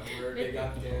yeah, where they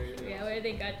got Carrie. Yeah, where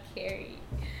they got Carrie.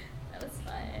 That was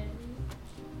fun.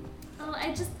 Oh,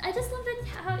 I just love that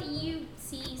how you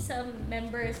see some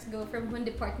members go from one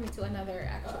department to another.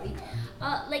 Actually,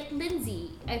 like Lindsay.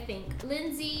 I think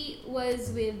Lindsay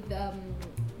was with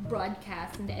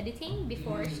broadcast and editing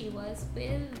before she was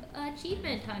with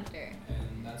Achievement Hunter.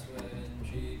 And that's when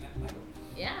she met Michael.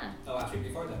 Yeah. Oh, actually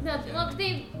before that. No, well,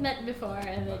 they met before,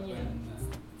 and then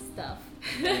stuff.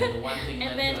 And one thing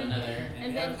And led then- to another.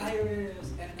 and then-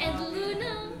 Iris and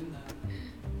Luna.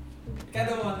 I kind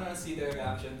of want to see the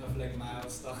reaction of like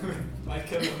Miles talking with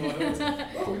Michael and it's like,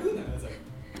 oh, Luna. It's like,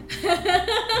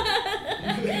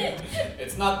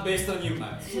 it's not based on you,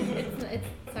 Miles. it's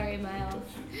sorry, Miles.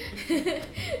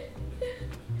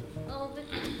 Oh, but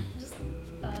just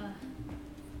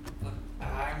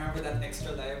I remember that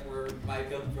extra life where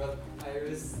Michael brought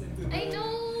Iris into I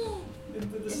know. into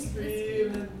the It's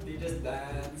stream and they just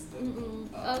danced. Mm-mm.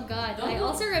 Oh God! I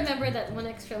also remember that one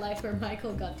extra life where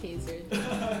Michael got tasered.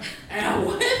 And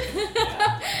what?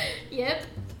 Yep.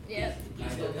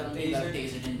 Michael got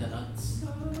tasered in the nuts.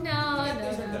 No.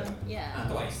 Yeah.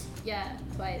 Twice. Yeah,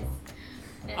 twice.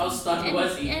 And, How stunned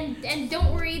was he? And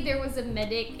don't worry, there was a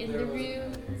medic in There the was a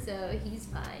room, medic. so he's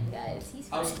fine, guys. He's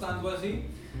How fine. stunned was he?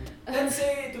 Let's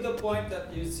say to the point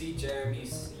that you see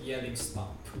Jeremy's yelling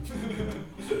stop.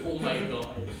 Oh my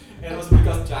god. And it was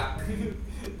because Jack.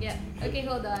 Yeah. Okay,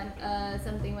 hold on.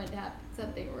 Something went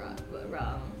something wrong.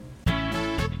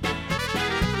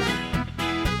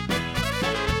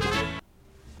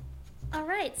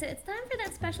 Alright, so it's time for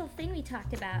that special thing we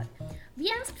talked about.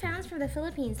 We asked fans from the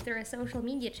Philippines through our social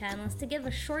media channels to give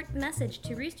a short message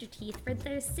to Rooster Teeth for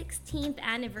their 16th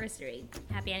anniversary.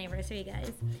 Happy anniversary,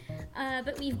 guys.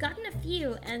 But we've gotten a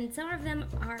few, and some of them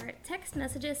are text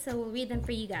messages, so we'll read them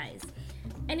for you guys.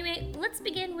 Anyway, let's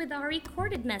begin with our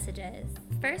recorded messages.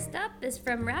 First up is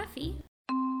from Rafi.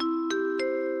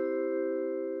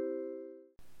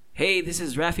 Hey, this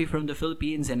is Rafi from the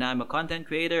Philippines, and I'm a content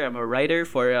creator. I'm a writer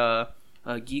for a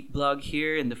geek blog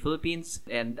here in the Philippines,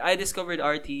 and I discovered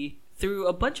RT through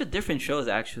a bunch of different shows,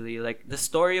 actually. Like, the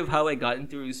story of how I got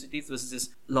into Rooster Teeth was this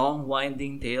long,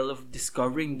 winding tale of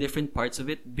discovering different parts of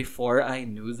it before I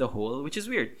knew the whole, which is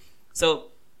weird. So,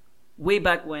 way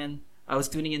back when, I was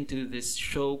tuning into this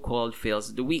show called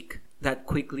Fails of the Week that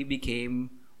quickly became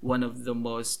one of the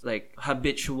most, like,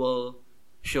 habitual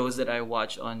shows that I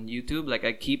watch on YouTube. Like,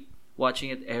 I keep watching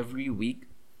it every week,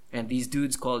 and these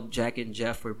dudes called Jack and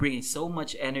Jeff were bringing so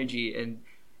much energy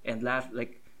and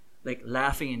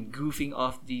laughing and goofing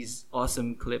off these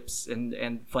awesome clips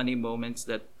and funny moments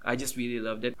that I just really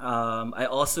loved it. I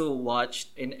also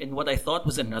watched in what I thought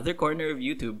was another corner of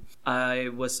YouTube. I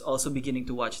was also beginning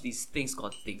to watch these things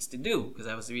called Things to Do because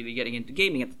I was really getting into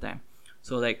gaming at the time.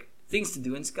 So, like, things to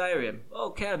do in Skyrim.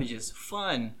 Oh, cabbages,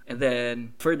 fun. And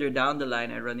then further down the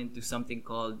line, I run into something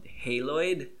called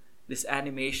Haloid, this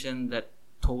animation that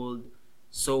told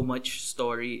so much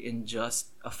story in just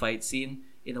a fight scene,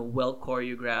 in a well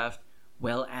choreographed,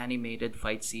 well animated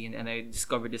fight scene. And I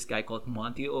discovered this guy called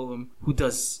Monty Oum who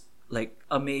does, like,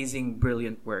 amazing,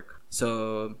 brilliant work.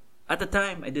 So at the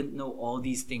time, I didn't know all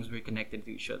these things were connected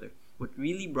to each other. What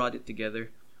really brought it together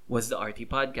was the RT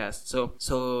podcast.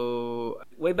 So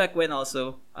way back when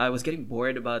also, I was getting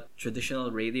bored about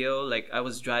traditional radio. Like, I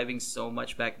was driving so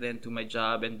much back then to my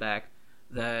job and back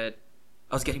that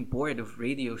I was getting bored of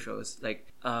radio shows. Like,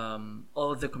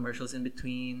 all the commercials in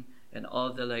between and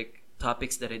all the, like,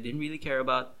 topics that I didn't really care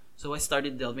about. So I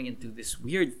started delving into this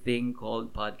weird thing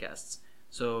called podcasts.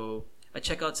 So I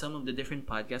checked out some of the different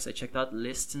podcasts. I checked out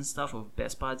lists and stuff of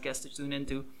best podcasts to tune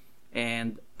into.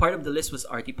 And part of the list was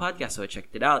RT Podcast, so I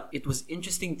checked it out. It was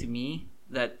interesting to me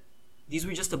that these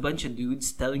were just a bunch of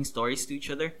dudes telling stories to each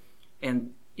other,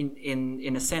 and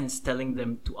in a sense telling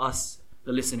them to us,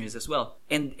 the listeners, as well.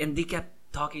 And they kept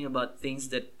talking about things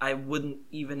that I wouldn't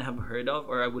even have heard of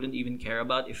or I wouldn't even care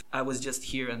about if I was just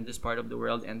here in this part of the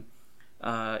world. And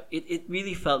it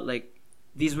really felt like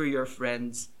these were your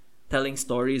friends telling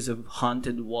stories of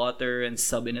haunted water and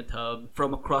sub in a tub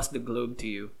from across the globe to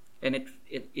you. And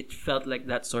it felt like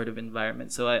that sort of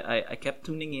environment. So I kept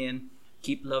tuning in,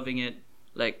 keep loving it,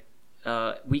 like,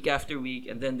 week after week.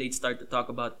 And then they'd start to talk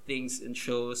about things in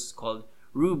shows called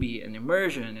Ruby and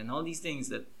Immersion and all these things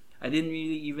that I didn't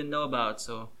really even know about.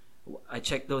 So I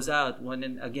checked those out one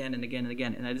and again and again and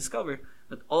again. And I discovered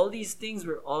that all these things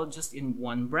were all just in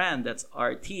one brand. That's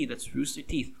RT, that's Rooster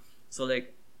Teeth. So,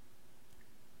 like,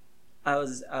 I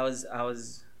was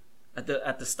at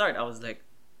the start, I was like,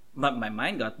 my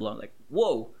mind got blown. Like,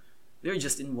 whoa, they're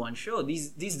just in one show. These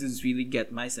dudes really get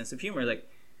my sense of humor.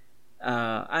 Like,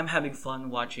 I'm having fun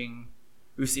watching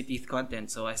Rooster Teeth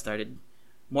content, so I started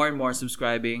more and more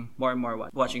subscribing, more and more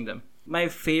watching them. My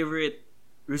favorite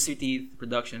Rooster Teeth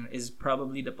production is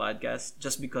probably the podcast,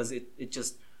 just because it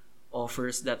just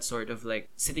offers that sort of, like,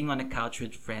 sitting on a couch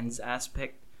with friends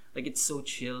aspect. Like, it's so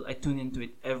chill. I tune into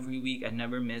it every week. I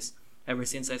never miss. Ever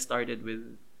since I started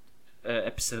with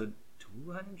episode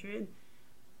 200,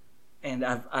 and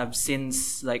I've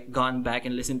since, like, gone back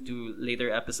and listened to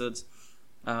later episodes.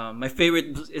 My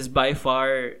favorite is by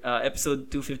far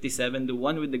episode 257, the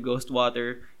one with the ghost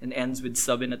water and ends with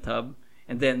sub in a tub.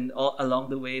 And then all along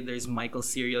the way, there's Michael's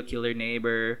serial killer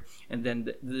neighbor, and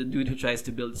then the dude who tries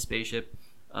to build a spaceship.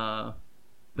 But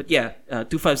yeah,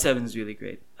 257 is really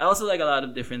great. I also like a lot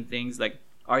of different things. Like,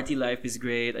 RT Life is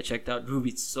great. I checked out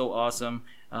Ruby. It's so awesome.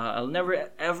 I'll never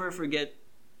ever forget,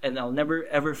 and I'll never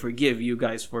ever forgive you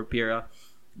guys for Pyrrha,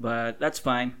 but that's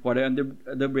fine. Water under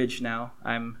the bridge now.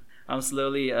 I'm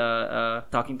slowly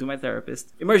talking to my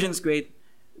therapist. Immersion's great.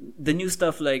 The new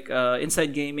stuff, like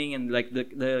Inside Gaming and, like,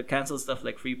 the canceled stuff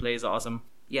like Free Play is awesome.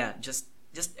 Yeah, just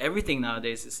everything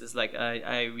nowadays is like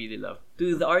I really love.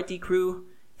 To the RT crew,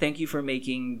 thank you for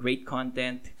making great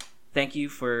content. Thank you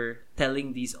for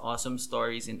telling these awesome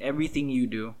stories in everything you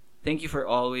do. Thank you for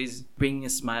always bringing a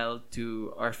smile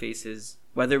to our faces,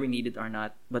 whether we need it or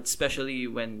not, but especially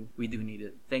when we do need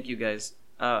it. Thank you, guys.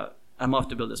 I'm off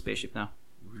to build a spaceship now.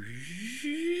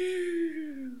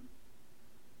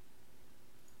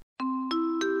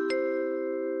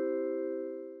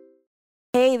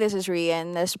 Hey, this is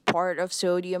Rian. As part of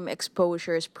Sodium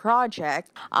Exposure's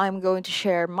project, I'm going to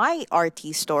share my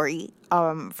RT story.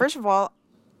 First of all,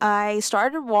 I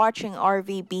started watching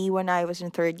RVB when I was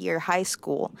in third year high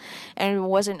school. And it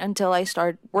wasn't until I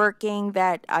started working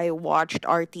that I watched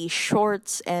RT's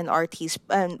shorts and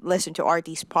listened to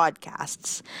RT's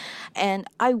podcasts. And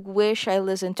I wish I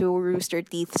listened to Rooster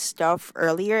Teeth stuff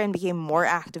earlier and became more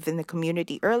active in the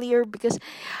community earlier, because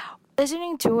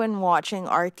listening to and watching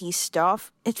RT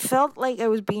stuff, it felt like I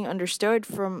was being understood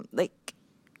from like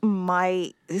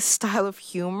my style of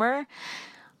humor.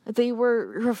 They were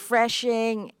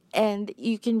refreshing, and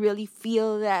you can really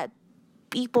feel that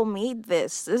people made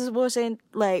this. This wasn't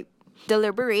like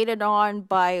deliberated on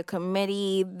by a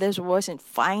committee. This wasn't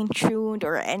fine tuned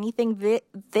or anything.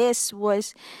 This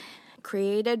was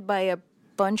created by a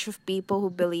bunch of people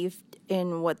who believed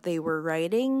in what they were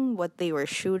writing, what they were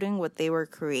shooting, what they were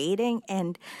creating,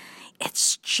 and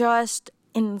it's just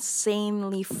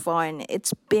insanely fun.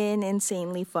 It's been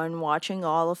insanely fun watching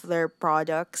all of their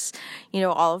products,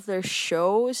 all of their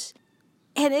shows.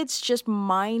 And it's just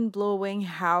mind blowing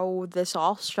how this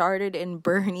all started in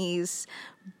Bernie's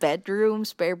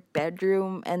spare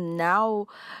bedroom, and now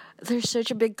there's such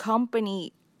a big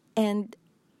company, and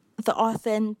the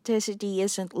authenticity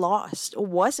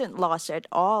wasn't lost at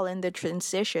all in the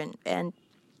transition. And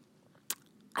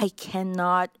I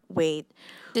cannot wait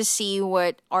to see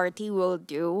what RT will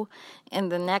do in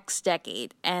the next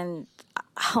decade. And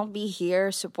I'll be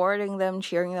here supporting them,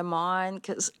 cheering them on,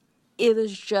 because it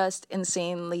is just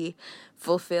insanely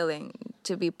fulfilling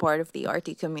to be part of the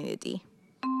RT community.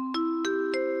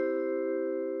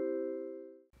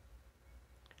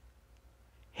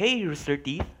 Hey Rooster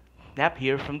Teeth, Nap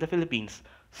here from the Philippines.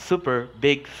 Super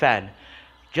big fan.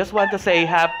 Just want to say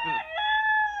happy...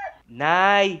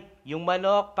 Nay, yung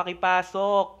manok,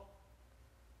 pakipasok.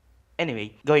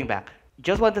 Anyway, going back.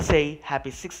 Just want to say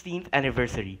happy 16th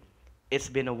anniversary. It's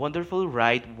been a wonderful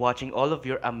ride watching all of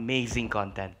your amazing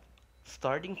content.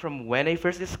 Starting from when I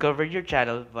first discovered your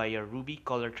channel via Ruby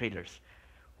Color Trailers,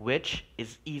 which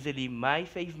is easily my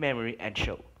fave memory and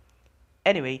show.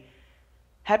 Anyway,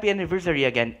 happy anniversary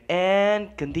again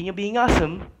and continue being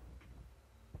awesome.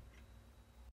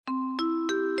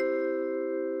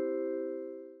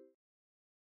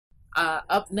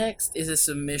 Up next is a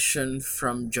submission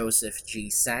from Joseph G.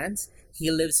 Sands.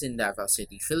 He lives in Davao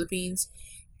City, Philippines.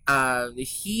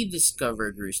 He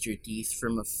discovered Rooster Teeth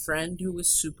from a friend who was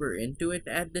super into it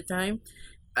at the time,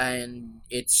 and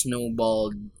it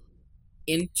snowballed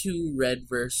into Red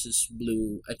vs.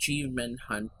 Blue, Achievement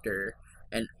Hunter,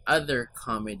 and other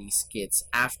comedy skits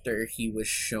after he was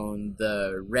shown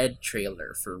the Red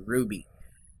trailer for Ruby.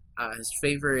 His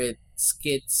favorite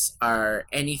skits are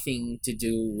anything to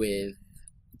do with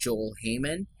Joel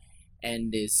Heyman,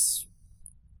 and his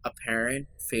apparent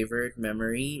favorite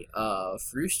memory of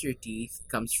Rooster Teeth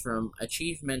comes from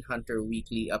Achievement Hunter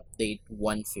Weekly Update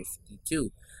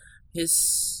 152.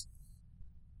 His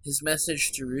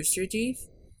message to Rooster Teeth,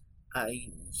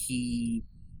 he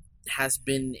has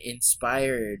been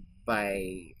inspired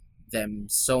by them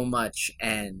so much,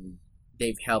 and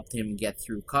they've helped him get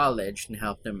through college and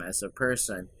helped him as a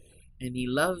person, and he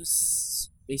loves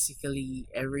basically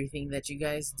everything that you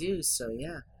guys do. So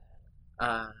yeah,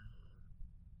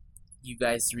 you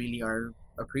guys really are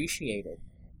appreciated.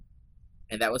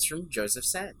 And that was from Joseph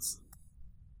Sands.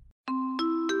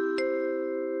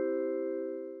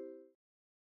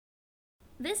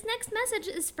 This next message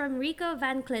is from Rico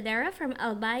Van Cladera from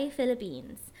Albay,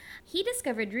 Philippines. He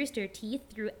discovered Rooster Teeth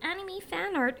through anime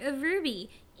fan art of Ruby,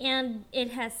 and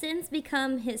it has since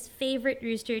become his favorite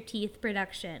Rooster Teeth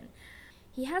production.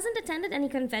 He hasn't attended any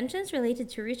conventions related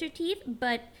to Rooster Teeth,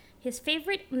 but his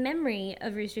favorite memory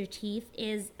of Rooster Teeth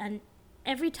is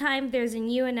every time there's a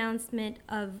new announcement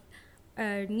of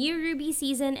a new Ruby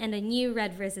season and a new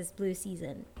Red vs. Blue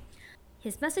season.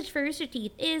 His message for Rooster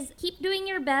Teeth is keep doing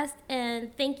your best,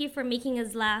 and thank you for making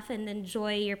us laugh and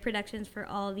enjoy your productions for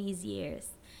all these years.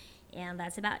 And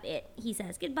that's about it. He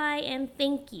says goodbye and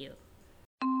thank you.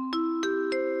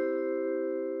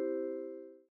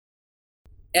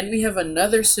 And we have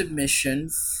another submission.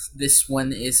 This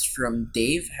one is from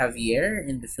Dave Javier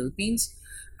in the Philippines.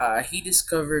 He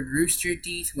discovered Rooster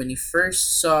Teeth when he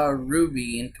first saw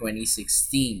Ruby in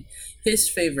 2016. His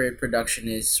favorite production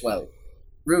is, well,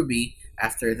 Ruby.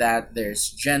 After that,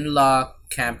 there's Genlock,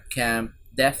 Camp Camp,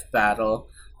 Death Battle,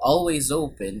 Always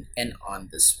Open, and On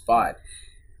the Spot.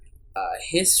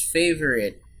 His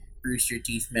favorite Rooster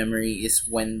Teeth memory is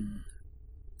when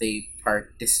they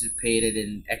participated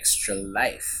in Extra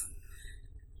Life.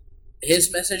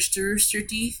 His message to Rooster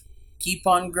Teeth: keep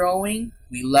on growing,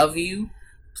 we love you,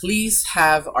 please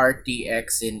have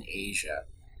RTX in Asia.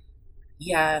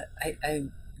 Yeah,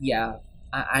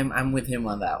 I'm with him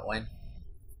on that one.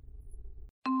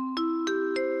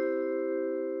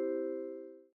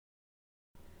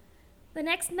 The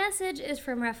next message is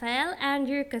from Rafael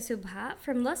Andrew Casubha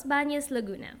from Los Baños,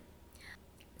 Laguna.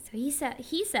 So he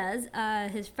says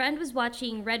his friend was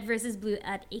watching Red versus Blue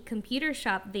at a computer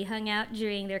shop they hung out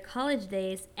during their college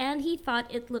days, and he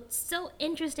thought it looked so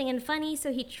interesting and funny,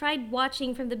 so he tried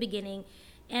watching from the beginning,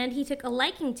 and he took a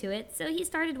liking to it, so he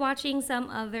started watching some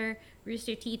other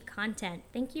Rooster Teeth content.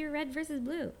 Thank you, Red versus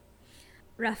Blue.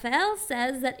 Raphael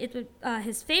says that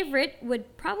his favorite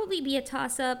would probably be a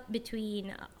toss-up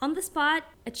between On the Spot,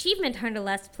 Achievement Hunter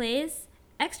Let's Plays,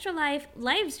 Extra Life,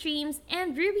 live streams,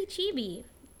 and Ruby Chibi.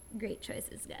 Great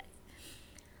choices,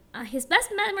 guys. His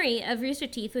best memory of Rooster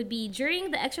Teeth would be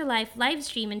during the Extra Life live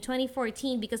stream in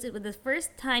 2014 because it was the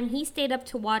first time he stayed up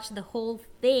to watch the whole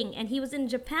thing, and he was in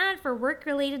Japan for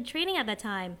work-related training at that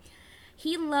time.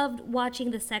 He loved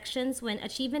watching the sections when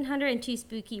Achievement Hunter and Too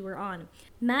Spooky were on.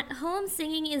 Matt Holmes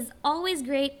singing is always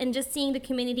great, and just seeing the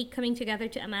community coming together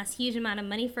to amass huge amount of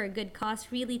money for a good cause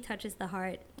really touches the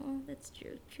heart. Oh, that's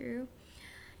true.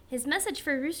 His message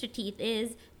for Rooster Teeth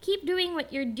is, keep doing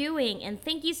what you're doing, and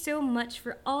thank you so much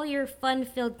for all your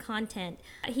fun-filled content.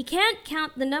 He can't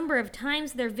count the number of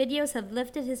times their videos have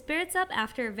lifted his spirits up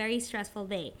after a very stressful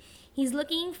day. He's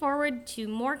looking forward to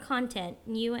more content,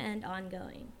 new and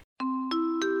ongoing.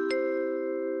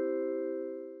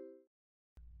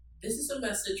 This is a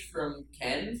message from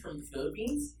Ken from the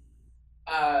Philippines.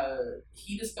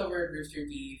 He discovered Rooster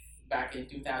Teeth back in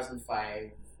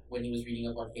 2005 when he was reading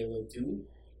about Halo 2,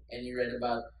 and he read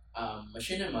about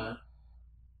machinima,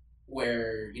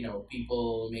 where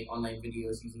people make online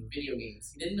videos using video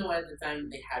games. He didn't know at the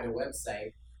time they had a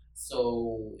website,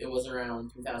 so it was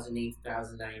around 2008,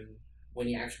 2009 when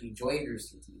he actually joined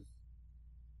Rooster Teeth.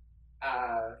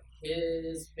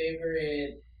 His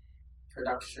favorite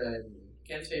production,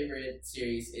 Ken's favorite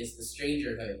series is The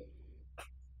Strangerhood.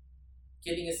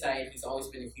 Kidding aside, he's always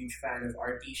been a huge fan of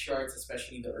RT shorts,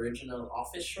 especially the original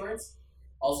Office shorts.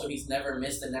 Also, he's never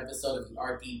missed an episode of the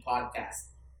RT podcast.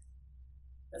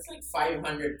 That's like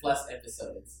 500 plus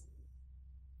episodes.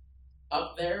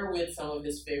 Up there with some of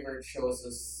his favorite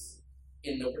shows,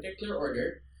 in no particular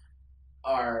order,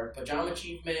 are Pajama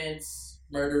Achievements,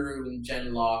 Murder Room,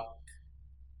 Genlock,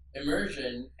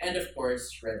 Immersion, and of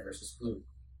course, Red vs. Blue.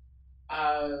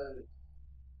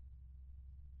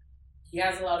 He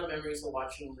has a lot of memories of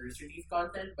watching Rooster Teeth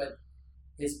content, but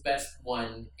his best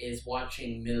one is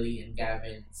watching Millie and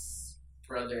Gavin's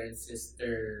brother and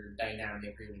sister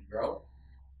dynamic really grow.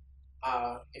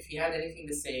 If he had anything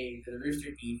to say to the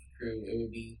Rooster Teeth crew, it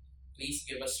would be, please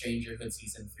give us Strangerhood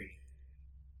Season 3.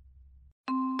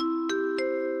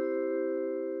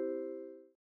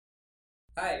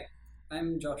 Hi,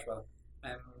 I'm Joshua.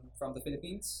 I'm from the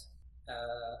Philippines.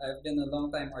 I've been a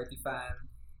long time RT fan.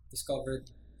 Discovered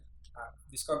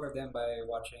them by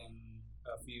watching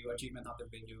a few Achievement Hunter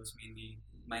videos, mainly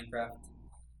Minecraft.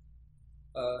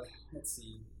 Let's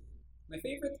see. My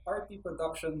favorite RT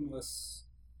production was,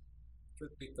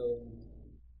 truth be told,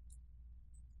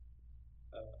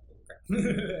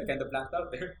 I kind of blanked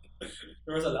out there.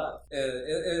 There was a lot.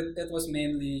 It was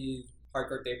mainly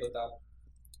hardcore tabletop,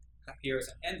 Heroes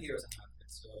and Heroes and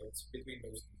Hunters. So it's between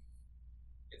those two.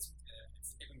 It's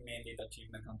mainly the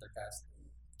Achievement Hunter cast.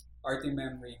 RT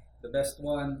memory, the best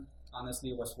one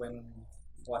honestly was when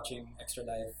watching Extra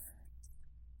Life.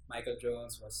 Michael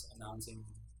Jones was announcing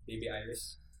Baby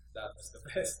Iris. That was the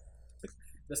best.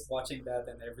 Just watching that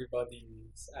and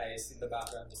everybody's eyes in the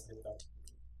background just lit up.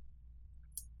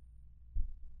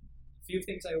 Few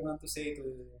things I want to say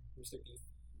to Mr. Keith.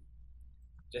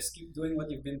 Just keep doing what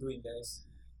you've been doing, guys.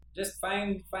 Just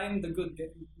find the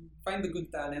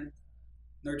good talent,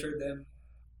 nurture them,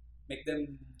 make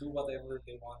them do whatever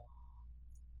they want,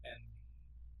 and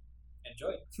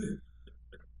enjoy.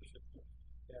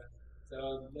 Yeah.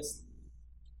 So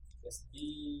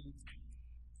be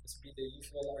the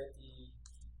usual RT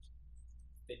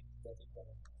thing that you want.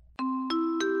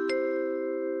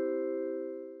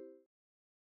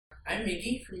 I'm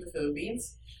Miggy from the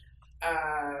Philippines.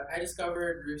 I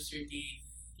discovered Rooster Teeth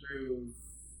through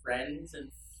friends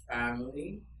and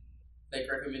family, like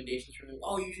recommendations from them.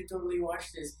 Oh, you should totally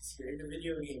watch this because you're into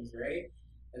video games, right?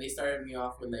 And they started me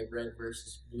off with like Red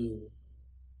versus Blue,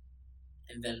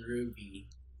 and then Ruby,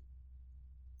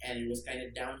 and it was kind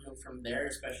of downhill from there,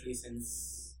 especially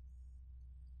since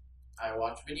I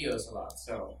watch videos a lot.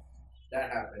 So that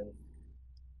happened.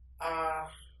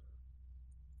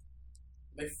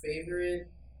 My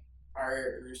favorite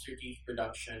art Rooster Teeth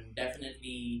production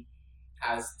definitely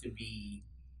has to be,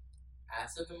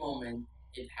 as of the moment,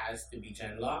 it has to be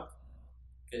Genlock,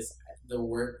 because the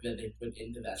work that they put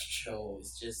into that show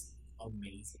is just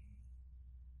amazing.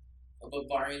 But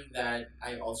barring that,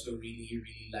 I also really,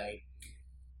 really like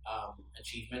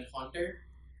achievement hunter.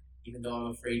 Even though I'm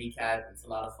a fraidy cat, it's a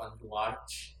lot of fun to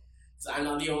watch. So I'm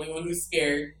not the only one who's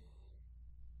scared.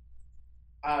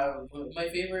 My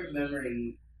favorite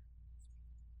memory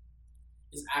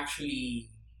is actually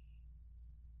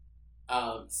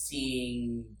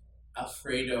seeing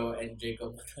Alfredo and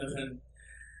Jacob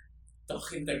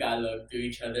talk in Tagalog to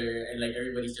each other, and like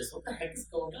everybody's just, what the heck is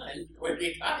going on? What are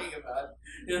they talking about?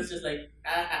 It was just like,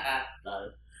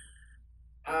 lol.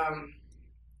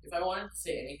 If I wanted to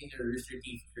say anything to Rooster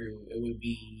Teeth crew, it would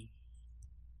be,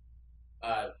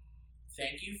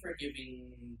 thank you for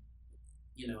giving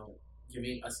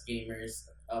us gamers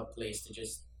a place to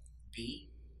just be,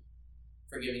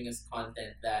 for giving us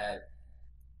content that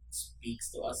speaks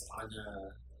to us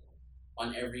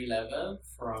on every level,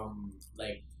 from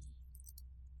like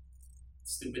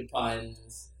stupid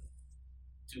puns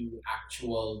to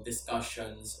actual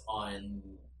discussions on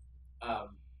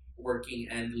working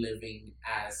and living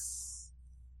as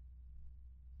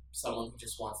someone who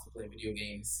just wants to play video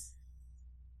games.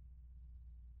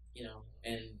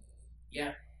 And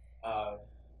yeah,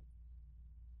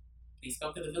 please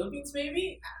come to the Philippines,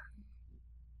 maybe.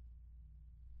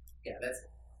 Yeah, that's it.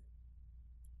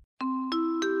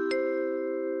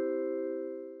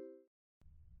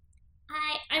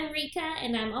 Hi, I'm Rika,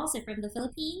 and I'm also from the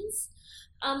Philippines.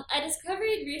 I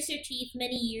discovered Rooster Teeth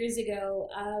many years ago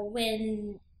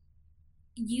when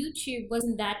YouTube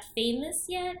wasn't that famous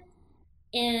yet,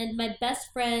 and my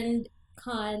best friend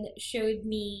Khan showed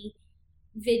me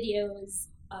videos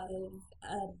of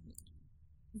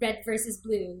Red versus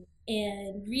Blue,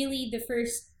 and really the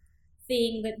first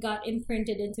thing that got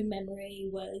imprinted into memory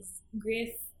was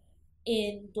Griff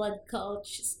in Blood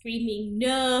Gulch screaming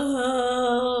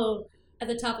 "No!" at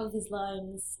the top of his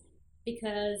lungs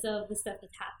because of the stuff that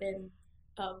happened.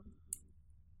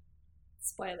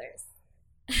 Spoilers.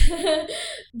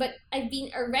 But I've been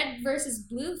a Red versus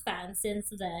Blue fan since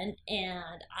then,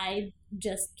 and I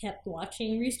just kept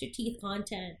watching Rooster Teeth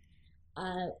content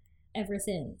ever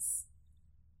since.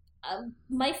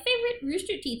 My favorite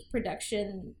Rooster Teeth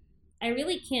production, I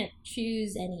really can't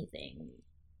choose anything.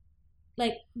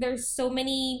 Like, there's so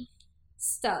many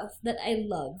stuff that I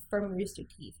love from Rooster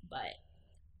Teeth, but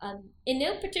in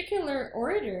no particular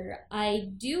order, I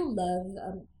do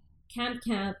love Camp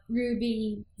Camp,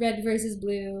 Ruby, Red versus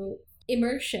Blue,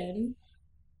 Immersion.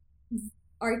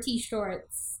 RT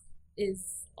Shorts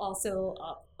is also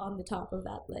up on the top of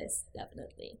that list,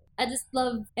 definitely. I just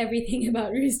love everything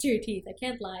about Rooster Teeth, I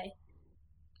can't lie.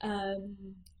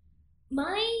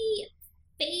 My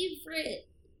favorite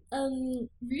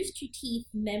Rooster Teeth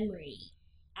memory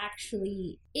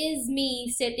actually is me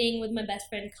sitting with my best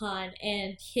friend Khan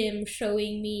and him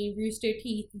showing me Rooster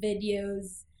Teeth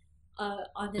videos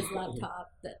on his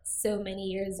laptop that's so many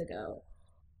years ago.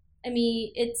 I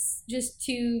mean, it's just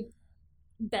two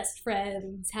best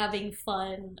friends having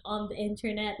fun on the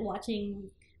internet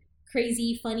watching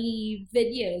crazy funny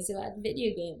videos about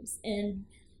video games, and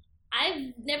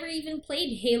I've never even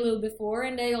played Halo before,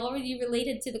 and I already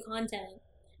related to the content.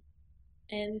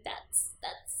 And that's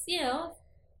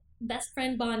best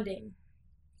friend bonding.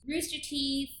 Rooster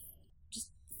Teeth, just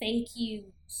thank you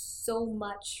so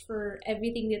much for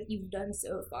everything that you've done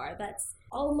so far. That's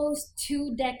almost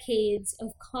 2 decades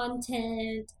of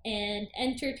content and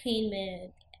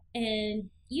entertainment, and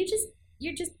you're just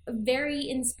a very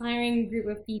inspiring group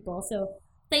of people. So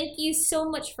thank you so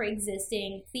much for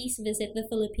existing. Please visit the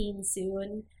Philippines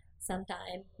soon,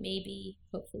 sometime, maybe,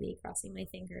 hopefully, crossing my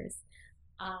fingers.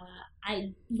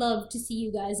 I'd love to see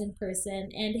you guys in person.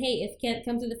 And hey, if you can't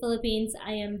come to the Philippines,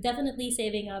 I am definitely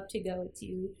saving up to go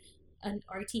to an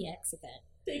RTX event.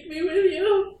 Take me with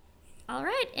you. All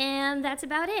right, and that's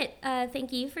about it.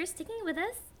 Thank you for sticking with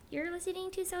us. You're listening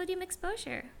to Sodium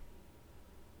Exposure.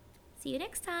 See you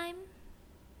next time.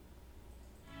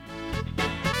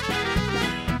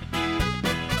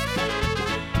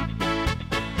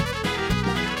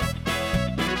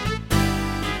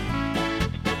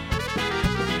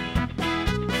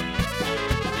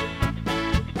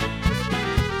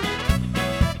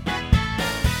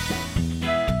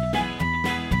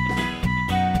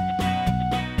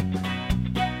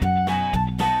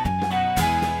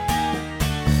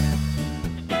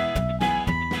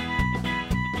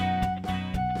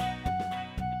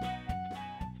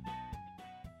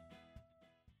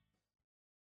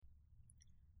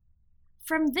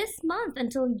 From this month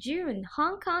until June,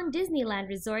 Hong Kong Disneyland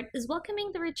Resort is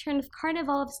welcoming the return of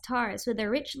Carnival of Stars with a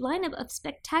rich lineup of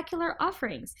spectacular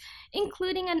offerings,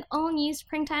 including an all-new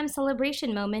springtime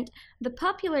celebration moment, the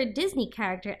popular Disney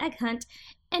character Egg Hunt,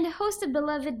 and a host of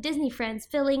beloved Disney friends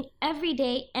filling every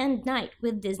day and night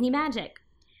with Disney magic.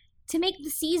 To make the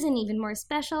season even more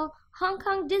special, Hong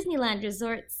Kong Disneyland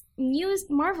Resort's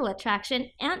newest Marvel attraction,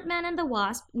 Ant-Man and the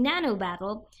Wasp Nano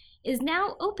Battle, is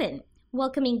now open,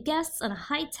 welcoming guests on a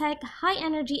high-tech,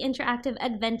 high-energy interactive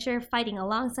adventure fighting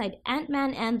alongside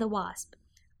Ant-Man and the Wasp.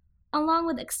 Along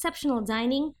with exceptional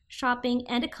dining, shopping,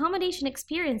 and accommodation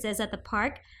experiences at the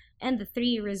park and the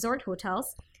 3 resort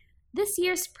hotels, this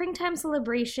year's springtime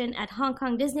celebration at Hong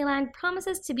Kong Disneyland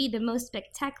promises to be the most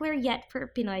spectacular yet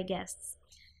for Pinoy guests.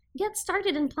 Get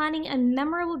started in planning a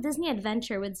memorable Disney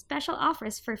adventure with special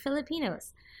offers for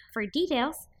Filipinos. For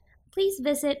details, please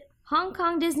visit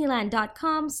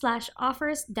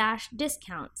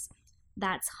hongkongdisneyland.com/offers-discounts.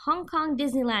 That's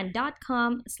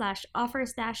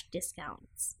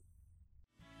hongkongdisneyland.com/offers-discounts.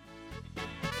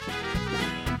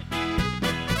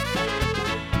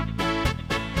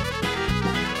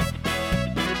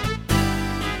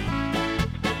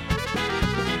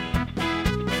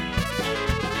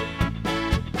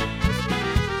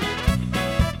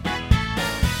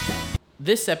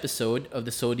 This episode of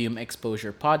the Sodium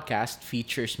Exposure podcast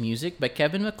features music by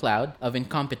Kevin MacLeod of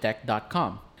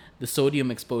Incompetech.com. The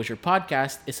Sodium Exposure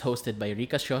podcast is hosted by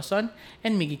Rica Shoson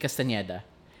and Miggy Castañeda,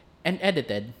 and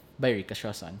edited by Rica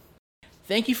Shoson.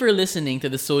 Thank you for listening to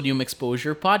the Sodium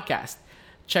Exposure podcast.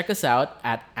 Check us out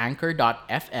at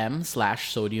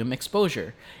anchor.fm/Sodium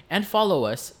Exposure and follow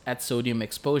us at Sodium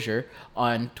Exposure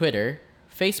on Twitter,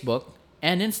 Facebook,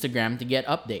 and Instagram to get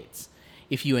updates.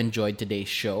 If you enjoyed today's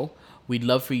show, we'd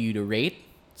love for you to rate,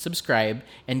 subscribe,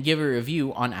 and give a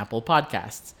review on Apple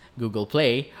Podcasts, Google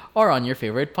Play, or on your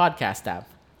favorite podcast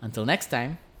app. Until next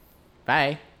time,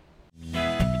 bye!